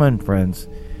human friends.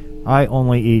 I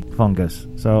only eat fungus,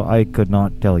 so I could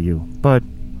not tell you. But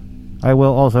I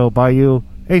will also buy you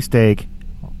a steak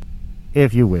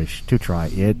if you wish to try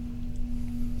it.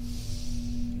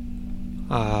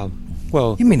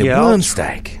 You mean a worm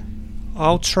steak?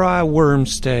 I'll try worm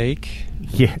steak.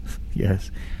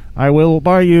 Yes. I will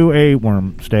buy you a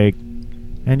worm steak,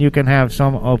 and you can have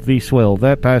some of the swill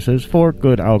that passes for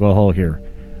good alcohol here.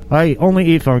 I only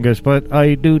eat fungus, but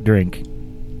I do drink.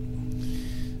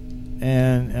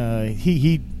 And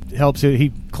he helps it.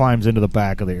 He climbs into the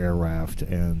back of the air raft,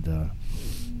 and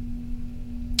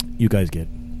you guys get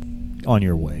on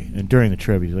your way. And during the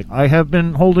trip, he's like, I have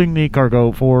been holding the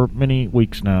cargo for many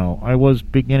weeks now. I was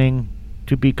beginning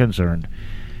to be concerned.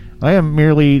 I am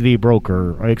merely the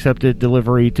broker. I accepted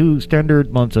delivery to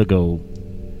Standard months ago.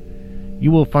 You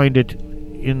will find it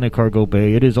in the cargo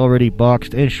bay. It is already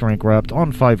boxed and shrink wrapped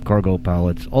on 5 cargo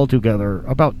pallets, altogether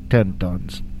about 10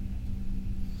 tons.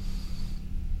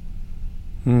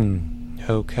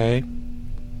 Okay.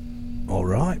 All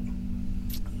right.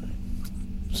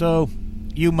 So,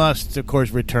 you must, of course,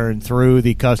 return through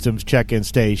the customs check-in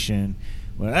station.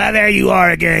 Well, there you are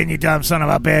again, you dumb son of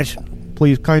a bitch.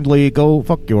 Please kindly go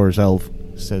fuck yourself,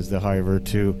 says the hiver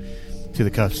to the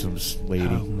customs lady.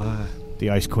 Oh, my. The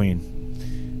ice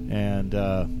queen. And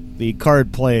the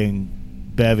card-playing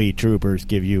bevy troopers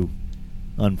give you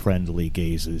unfriendly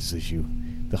gazes as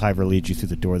the hiver leads you through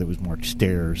the door that was marked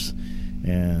stairs.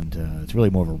 And it's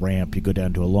really more of a ramp. You go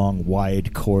down to a long,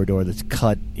 wide corridor that's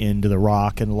cut into the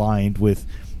rock and lined with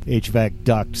HVAC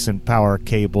ducts and power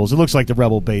cables. It looks like the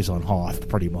Rebel base on Hoth,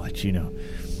 pretty much,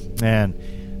 And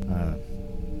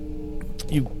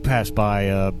you pass by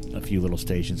a few little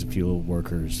stations, a few little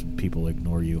workers. People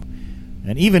ignore you.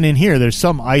 And even in here, there's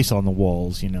some ice on the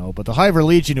walls, But the hiver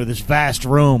leads you to this vast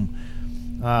room.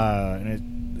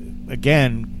 And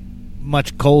again,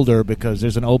 much colder because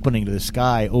there's an opening to the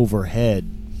sky overhead,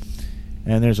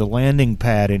 and there's a landing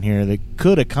pad in here that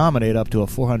could accommodate up to a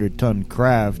 400-ton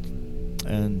craft.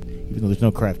 And even though there's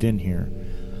no craft in here,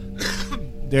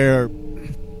 there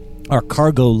are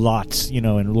cargo lots, in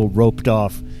little roped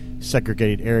off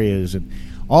segregated areas, and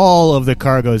all of the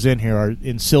cargoes in here are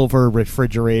in silver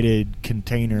refrigerated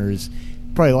containers.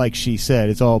 Probably like she said,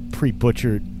 it's all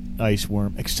pre-butchered ice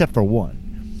worm except for one,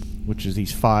 which is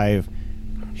these 5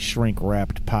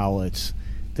 shrink-wrapped pallets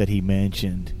that he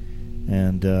mentioned.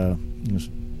 And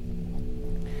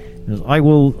I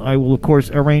will of course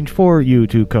arrange for you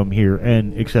to come here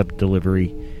and accept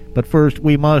delivery, but first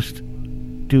we must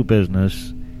do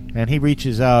business. And he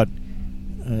reaches out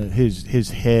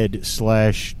his head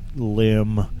 /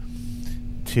 limb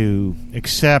to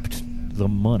accept the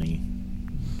money.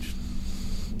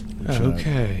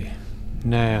 Okay,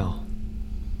 now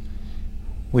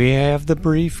we have the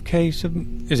briefcase of...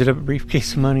 Is it a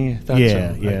briefcase of money? I thought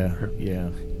so. Yeah.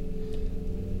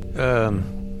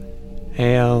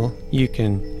 Hell, you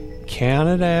can count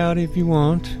it out if you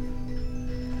want.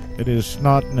 It is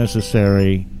not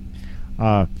necessary.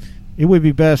 It would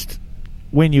be best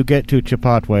when you get to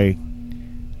Chipotway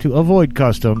to avoid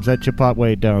customs at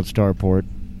Chipotway down Starport.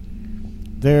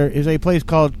 there is a place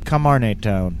called Kamarne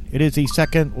Town. It is the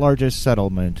second largest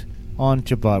settlement on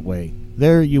Chibatway.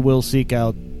 There you will seek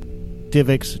out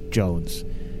Divix Jones.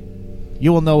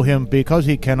 You will know him because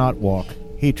he cannot walk.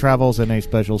 He travels in a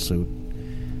special suit.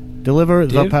 Deliver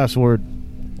the password.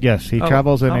 Yes, he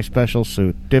travels in a special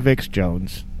suit. Divix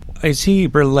Jones. Is he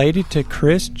related to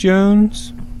Chris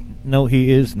Jones? No,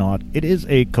 he is not. It is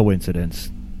a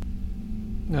coincidence.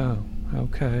 Oh,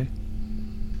 okay.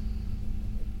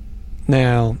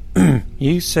 Now,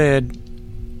 you said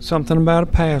something about a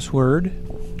password.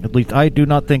 At least I do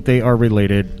not think they are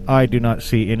related. I do not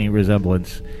see any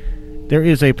resemblance. There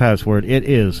is a password. It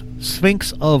is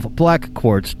Sphinx of Black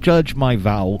Quartz. Judge my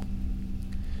vow.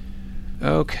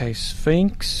 Okay,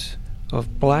 Sphinx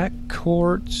of Black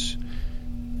Quartz.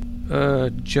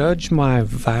 Judge my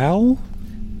vow?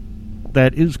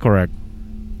 That is correct.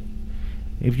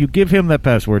 If you give him that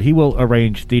password, he will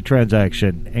arrange the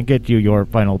transaction and get you your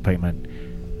final payment.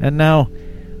 And now,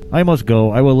 I must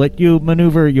go. I will let you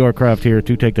maneuver your craft here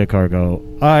to take the cargo.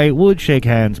 I would shake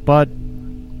hands, but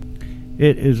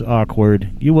it is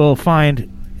awkward. You will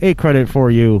find a credit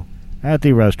for you at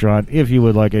the restaurant if you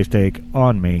would like a steak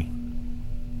on me.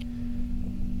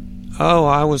 Oh,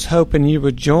 I was hoping you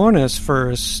would join us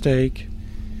for a steak.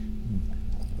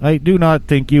 I do not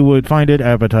think you would find it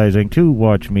appetizing to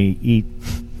watch me eat.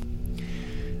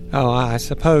 Oh, I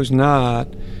suppose not.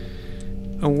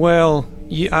 Well,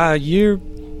 you're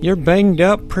banged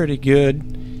up pretty good.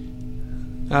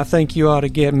 I think you ought to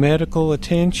get medical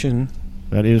attention.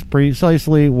 That is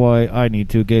precisely why I need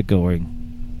to get going.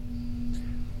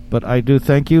 But I do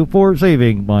thank you for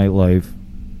saving my life.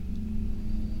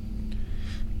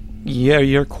 Yeah,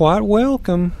 you're quite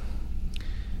welcome.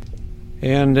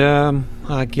 And,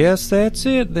 I guess that's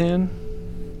it then.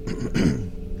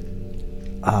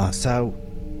 So,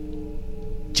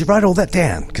 did you write all that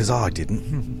down? Because I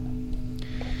didn't.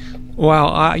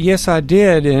 Well, yes, I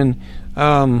did, and,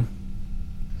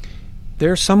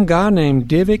 there's some guy named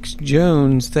Divix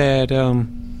Jones that,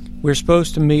 we're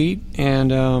supposed to meet,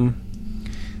 and,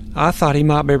 I thought he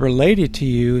might be related to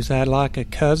you. Is that like a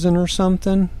cousin or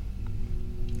something?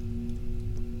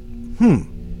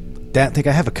 Don't think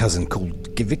I have a cousin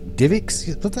called Divix.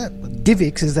 What's that?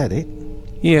 Divix, is that it?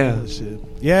 Yeah.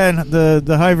 Yeah, and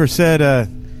the Hiver said,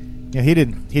 he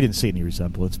didn't see any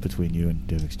resemblance between you and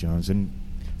Divix Jones, and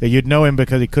that you'd know him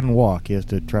because he couldn't walk. He has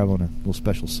to travel in a little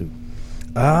special suit.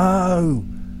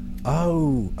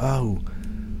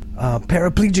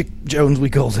 Paraplegic Jones, we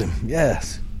called him.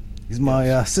 Yes, he's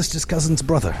my sister's cousin's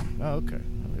brother. Oh, okay.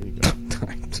 Well, there you go.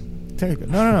 There you go.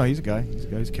 No. He's a guy. He's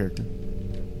a character.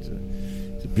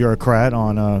 He's a bureaucrat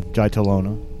on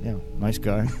Jaitolona. Yeah, nice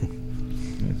guy.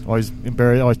 He's always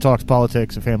embarrassed. Always talks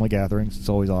politics at family gatherings. It's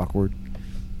always awkward.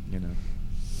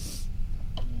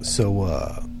 So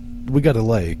we got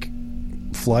to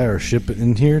fly our ship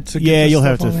in here to. Yeah, you'll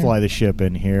have to fly the ship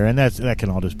in here, and that can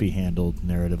all just be handled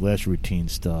narratively. That's routine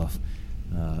stuff.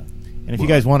 And if you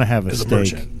guys want to have a steak,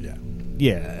 merchant,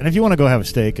 yeah, and if you want to go have a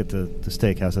steak at the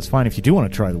steakhouse, that's fine. If you do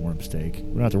want to try the worm steak, we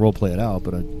don't have to role play it out,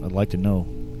 but I'd like to know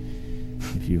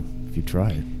if you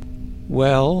try it.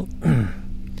 Well,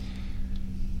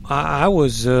 I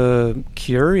was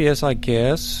curious, I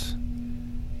guess.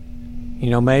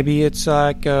 Maybe it's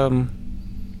like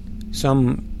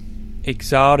some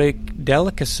exotic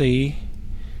delicacy,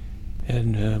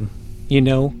 and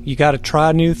you got to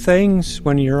try new things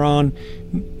when you're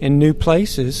in new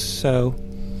places. So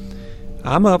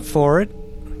I'm up for it.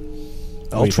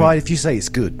 I'll try it if you say it's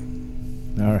good.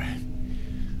 All right.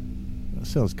 That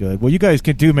sounds good. Well, you guys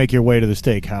can make your way to the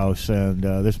steakhouse, and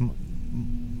there's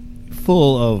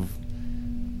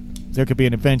there could be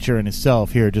an adventure in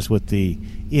itself here, just with the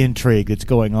intrigue that's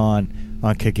going on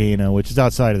Kagina, which is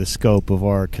outside of the scope of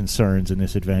our concerns in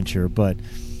this adventure, but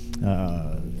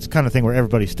it's the kind of thing where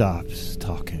everybody stops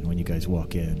talking when you guys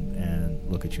walk in and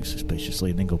look at you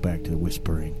suspiciously and then go back to the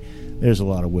whispering. There's a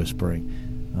lot of whispering.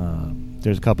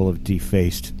 There's a couple of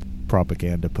defaced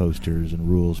propaganda posters and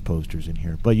rules posters in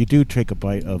here, but you do take a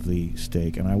bite of the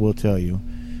steak, and I will tell you,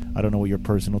 I don't know what your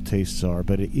personal tastes are,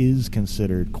 but it is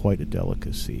considered quite a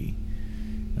delicacy.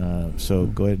 So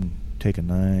go ahead and take a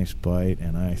nice bite,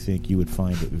 and I think you would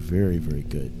find it very, very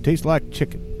good. Tastes like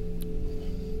chicken.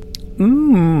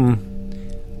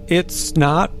 It's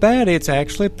not bad. It's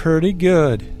actually pretty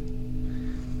good.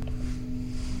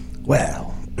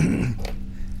 Well,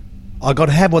 I got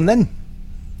to have one then.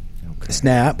 Okay. It's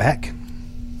now out back.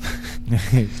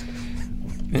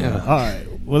 Yeah. All right.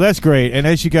 Well, that's great. And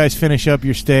as you guys finish up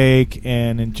your steak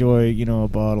and enjoy, a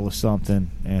bottle of something,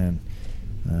 and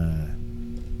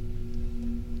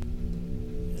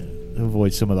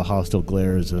avoid some of the hostile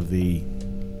glares of the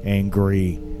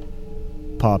angry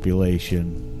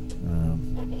population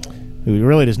who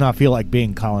really does not feel like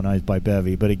being colonized by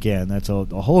Bevy. But again, that's a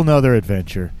whole nother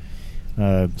adventure.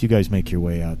 You guys make your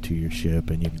way out to your ship,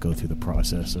 and you can go through the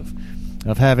process of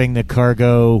having the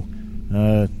cargo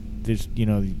just,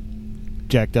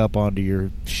 jacked up onto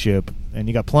your ship, and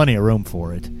you got plenty of room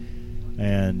for it.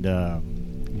 And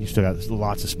you still got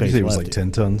lots of space left. It was like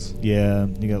 10 tons. Yeah,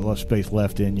 you got a lot of space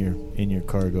left in your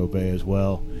cargo bay as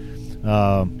well.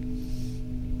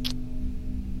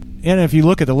 And if you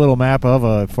look at the little map of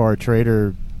a Far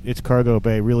Trader, its cargo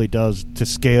bay really does, to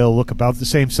scale, look about the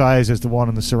same size as the one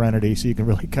in the Serenity, so you can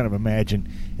really kind of imagine.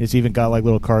 It's even got like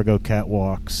little cargo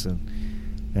catwalks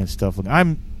and stuff.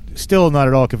 I'm still not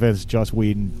at all convinced Joss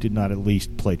Whedon did not at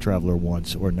least play Traveler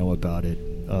once or know about it.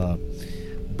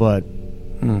 But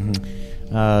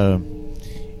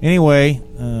anyway,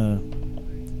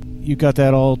 you got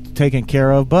that all taken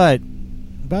care of. But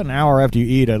about an hour after you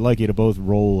eat, I'd like you to both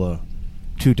roll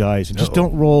 2 dice, and just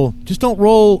don't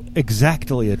roll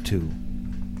exactly a 2.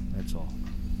 That's all.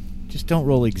 Just don't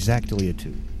roll exactly a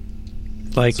 2.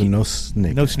 Like, so no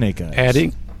snake eyes.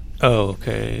 Adding? Oh,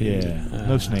 okay. Yeah,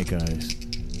 no snake eyes.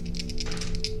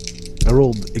 I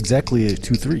rolled exactly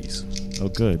 2 3s. Oh,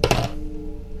 good.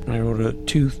 I rolled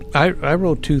 2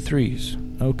 3s.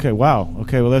 Okay, wow.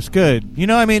 Okay, well, that's good.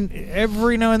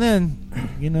 Every now and then,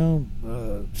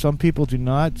 some people do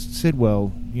not sit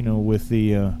well,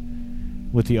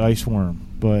 with the ice worm,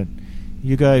 but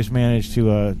you guys managed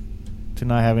to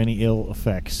not have any ill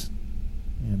effects,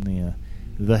 and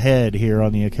the head here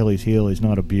on the Achilles heel is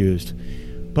not abused.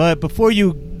 But before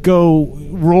you go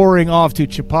roaring off to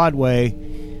Chipotle,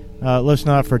 let's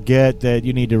not forget that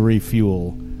you need to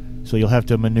refuel. So you'll have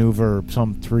to maneuver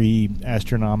some 3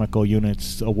 astronomical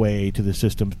units away to the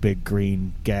system's big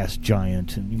green gas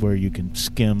giant, where you can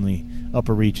skim the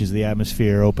upper reaches of the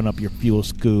atmosphere, open up your fuel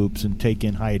scoops, and take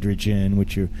in hydrogen,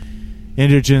 which your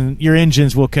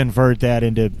engines will convert that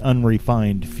into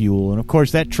unrefined fuel. And of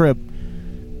course, that trip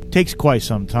takes quite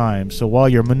some time. So while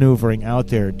you're maneuvering out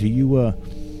there, do you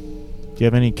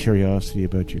have any curiosity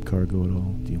about your cargo at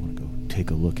all? Do you want to go take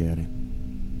a look at it,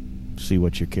 see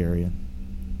what you're carrying?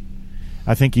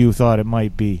 I think you thought it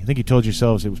might be. I think you told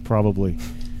yourselves it was probably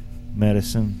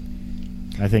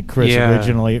medicine. I think Chris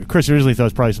originally thought it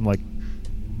was probably some like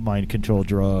mind control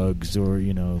drugs or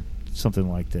something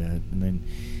like that, and then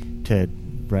Ted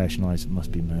rationalized it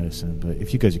must be medicine. But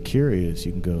if you guys are curious,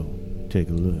 you can go take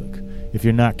a look. If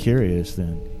you're not curious,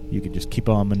 then you could just keep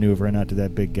on maneuvering out to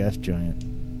that big gas giant.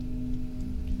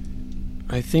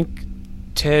 I think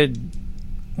Ted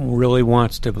really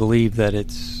wants to believe that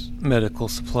it's medical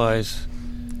supplies,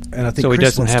 and I think so Chris he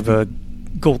doesn't have a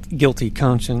guilty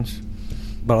conscience.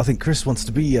 But I think Chris wants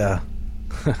to be a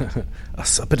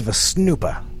bit of a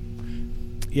snooper.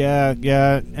 Yeah,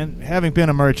 and having been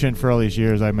a merchant for all these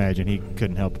years, I imagine he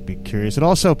couldn't help but be curious. It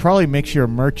also probably makes your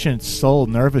merchant's soul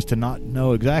nervous to not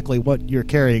know exactly what you're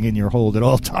carrying in your hold at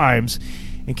all times,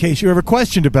 in case you're ever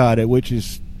questioned about it, which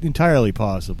is entirely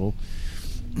possible.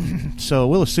 So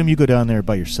we'll assume you go down there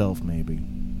by yourself, maybe,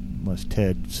 unless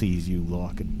Ted sees you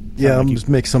locking. Yeah, I'm just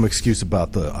make some excuse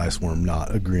about the ice worm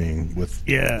not agreeing with.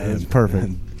 Yeah, it's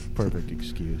perfect. Perfect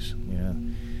excuse. Yeah.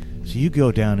 So you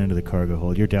go down into the cargo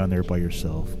hold. You're down there by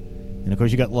yourself, and of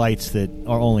course you got lights that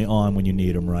are only on when you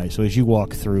need them, right? So as you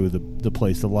walk through the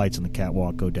place, the lights on the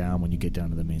catwalk go down when you get down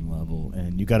to the main level,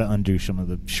 and you got to undo some of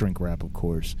the shrink wrap, of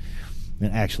course,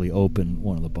 and actually open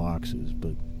one of the boxes.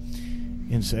 But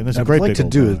and there's a great big to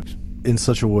do box. It in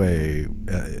such a way,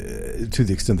 to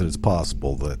the extent that it's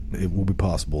possible, that it will be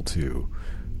possible to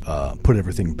put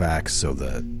everything back so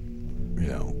that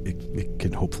it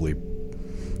can hopefully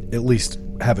at least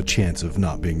have a chance of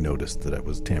not being noticed that it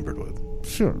was tampered with.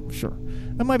 Sure.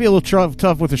 It might be a little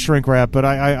tough with the shrink wrap, but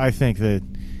I think that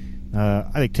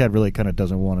I think Ted really kind of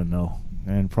doesn't want to know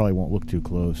and probably won't look too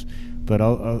close. But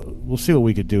we'll see what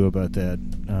we could do about that.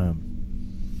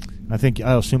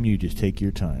 I'll assume you just take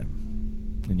your time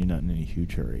and you're not in any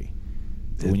huge hurry.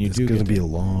 When you it's going to be a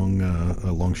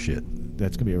long shit.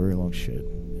 That's going to be a very long shit.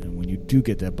 And when you do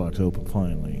get that box open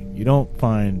finally, you don't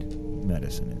find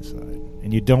medicine inside.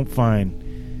 And you don't find,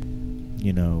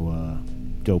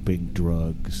 doping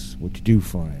drugs. What you do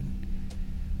find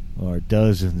are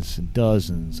dozens and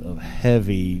dozens of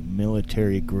heavy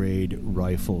military-grade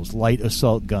rifles, light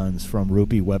assault guns from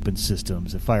Rupee Weapon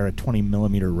Systems that fire a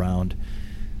 20-millimeter round.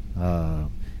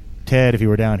 Ted, if he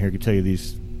were down here, could tell you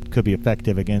these could be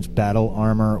effective against battle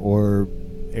armor or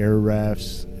air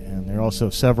rafts. And there are also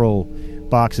several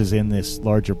boxes in this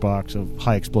larger box of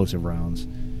high explosive rounds.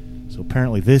 So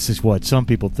apparently this is what some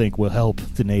people think will help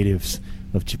the natives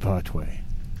of Chipotle.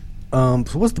 So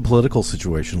what's the political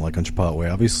situation like on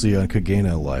Chipotwe? Obviously on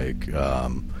Kagena, like,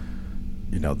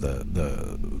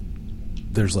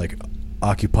 there's like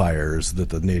occupiers that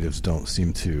the natives don't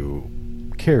seem to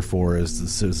care for.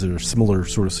 Is there a similar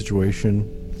sort of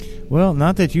situation? Well,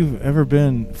 not that you've ever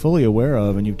been fully aware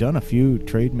of, and you've done a few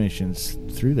trade missions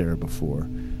through there before.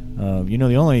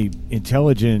 The only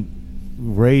intelligent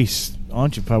race on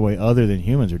Chipotwe other than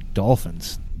humans are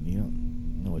dolphins. You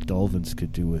don't know what dolphins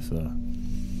could do with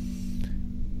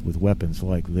weapons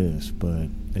like this, but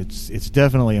it's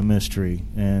definitely a mystery,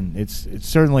 and it's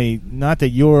certainly not that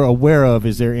you're aware of.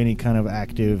 Is there any kind of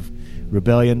active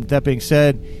rebellion? That being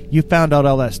said, you found out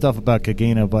all that stuff about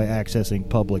Kagena by accessing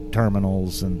public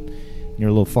terminals, and you're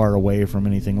a little far away from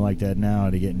anything like that now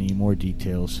to get any more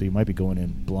details, so you might be going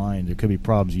in blind. There could be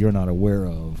problems you're not aware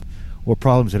of, or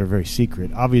problems that are very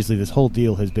secret. Obviously, this whole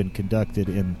deal has been conducted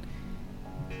in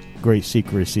great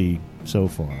secrecy so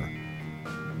far,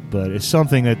 but it's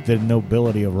something that the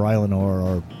nobility of Rylanor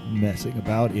are messing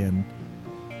about in,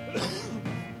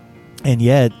 and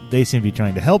yet they seem to be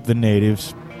trying to help the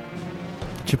natives.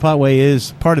 Chipotwe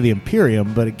is part of the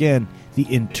Imperium, but again, the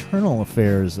internal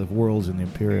affairs of worlds in the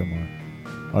Imperium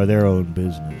are their own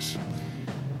business.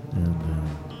 And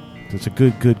it's a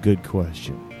good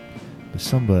question. But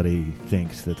somebody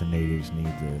thinks that the natives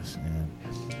need this, and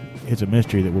it's a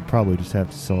mystery that we'll probably just have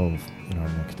to solve in our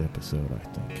next episode, I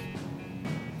think.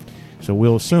 So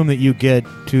we'll assume that you get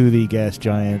to the gas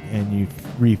giant and you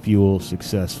refuel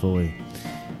successfully,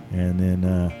 and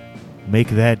then make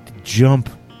that jump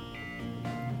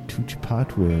to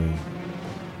Chipotwe.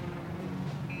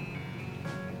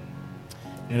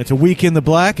 And it's a week in the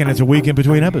black, and it's a week in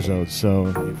between episodes, so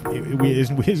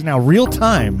it is now real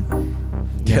time.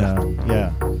 Yeah.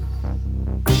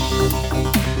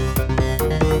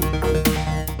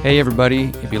 Hey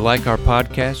everybody, if you like our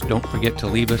podcast, don't forget to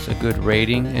leave us a good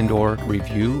rating and or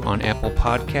review on Apple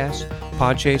Podcasts,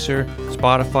 Podchaser,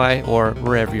 Spotify, or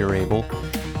wherever you're able.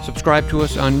 Subscribe to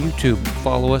us on YouTube,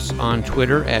 follow us on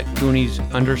Twitter at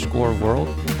Goonies_world,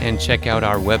 and check out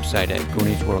our website at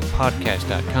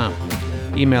GooniesWorldPodcast.com.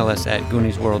 Email us at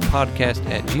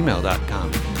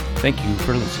GooniesWorldPodcast@gmail.com. Thank you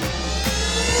for listening.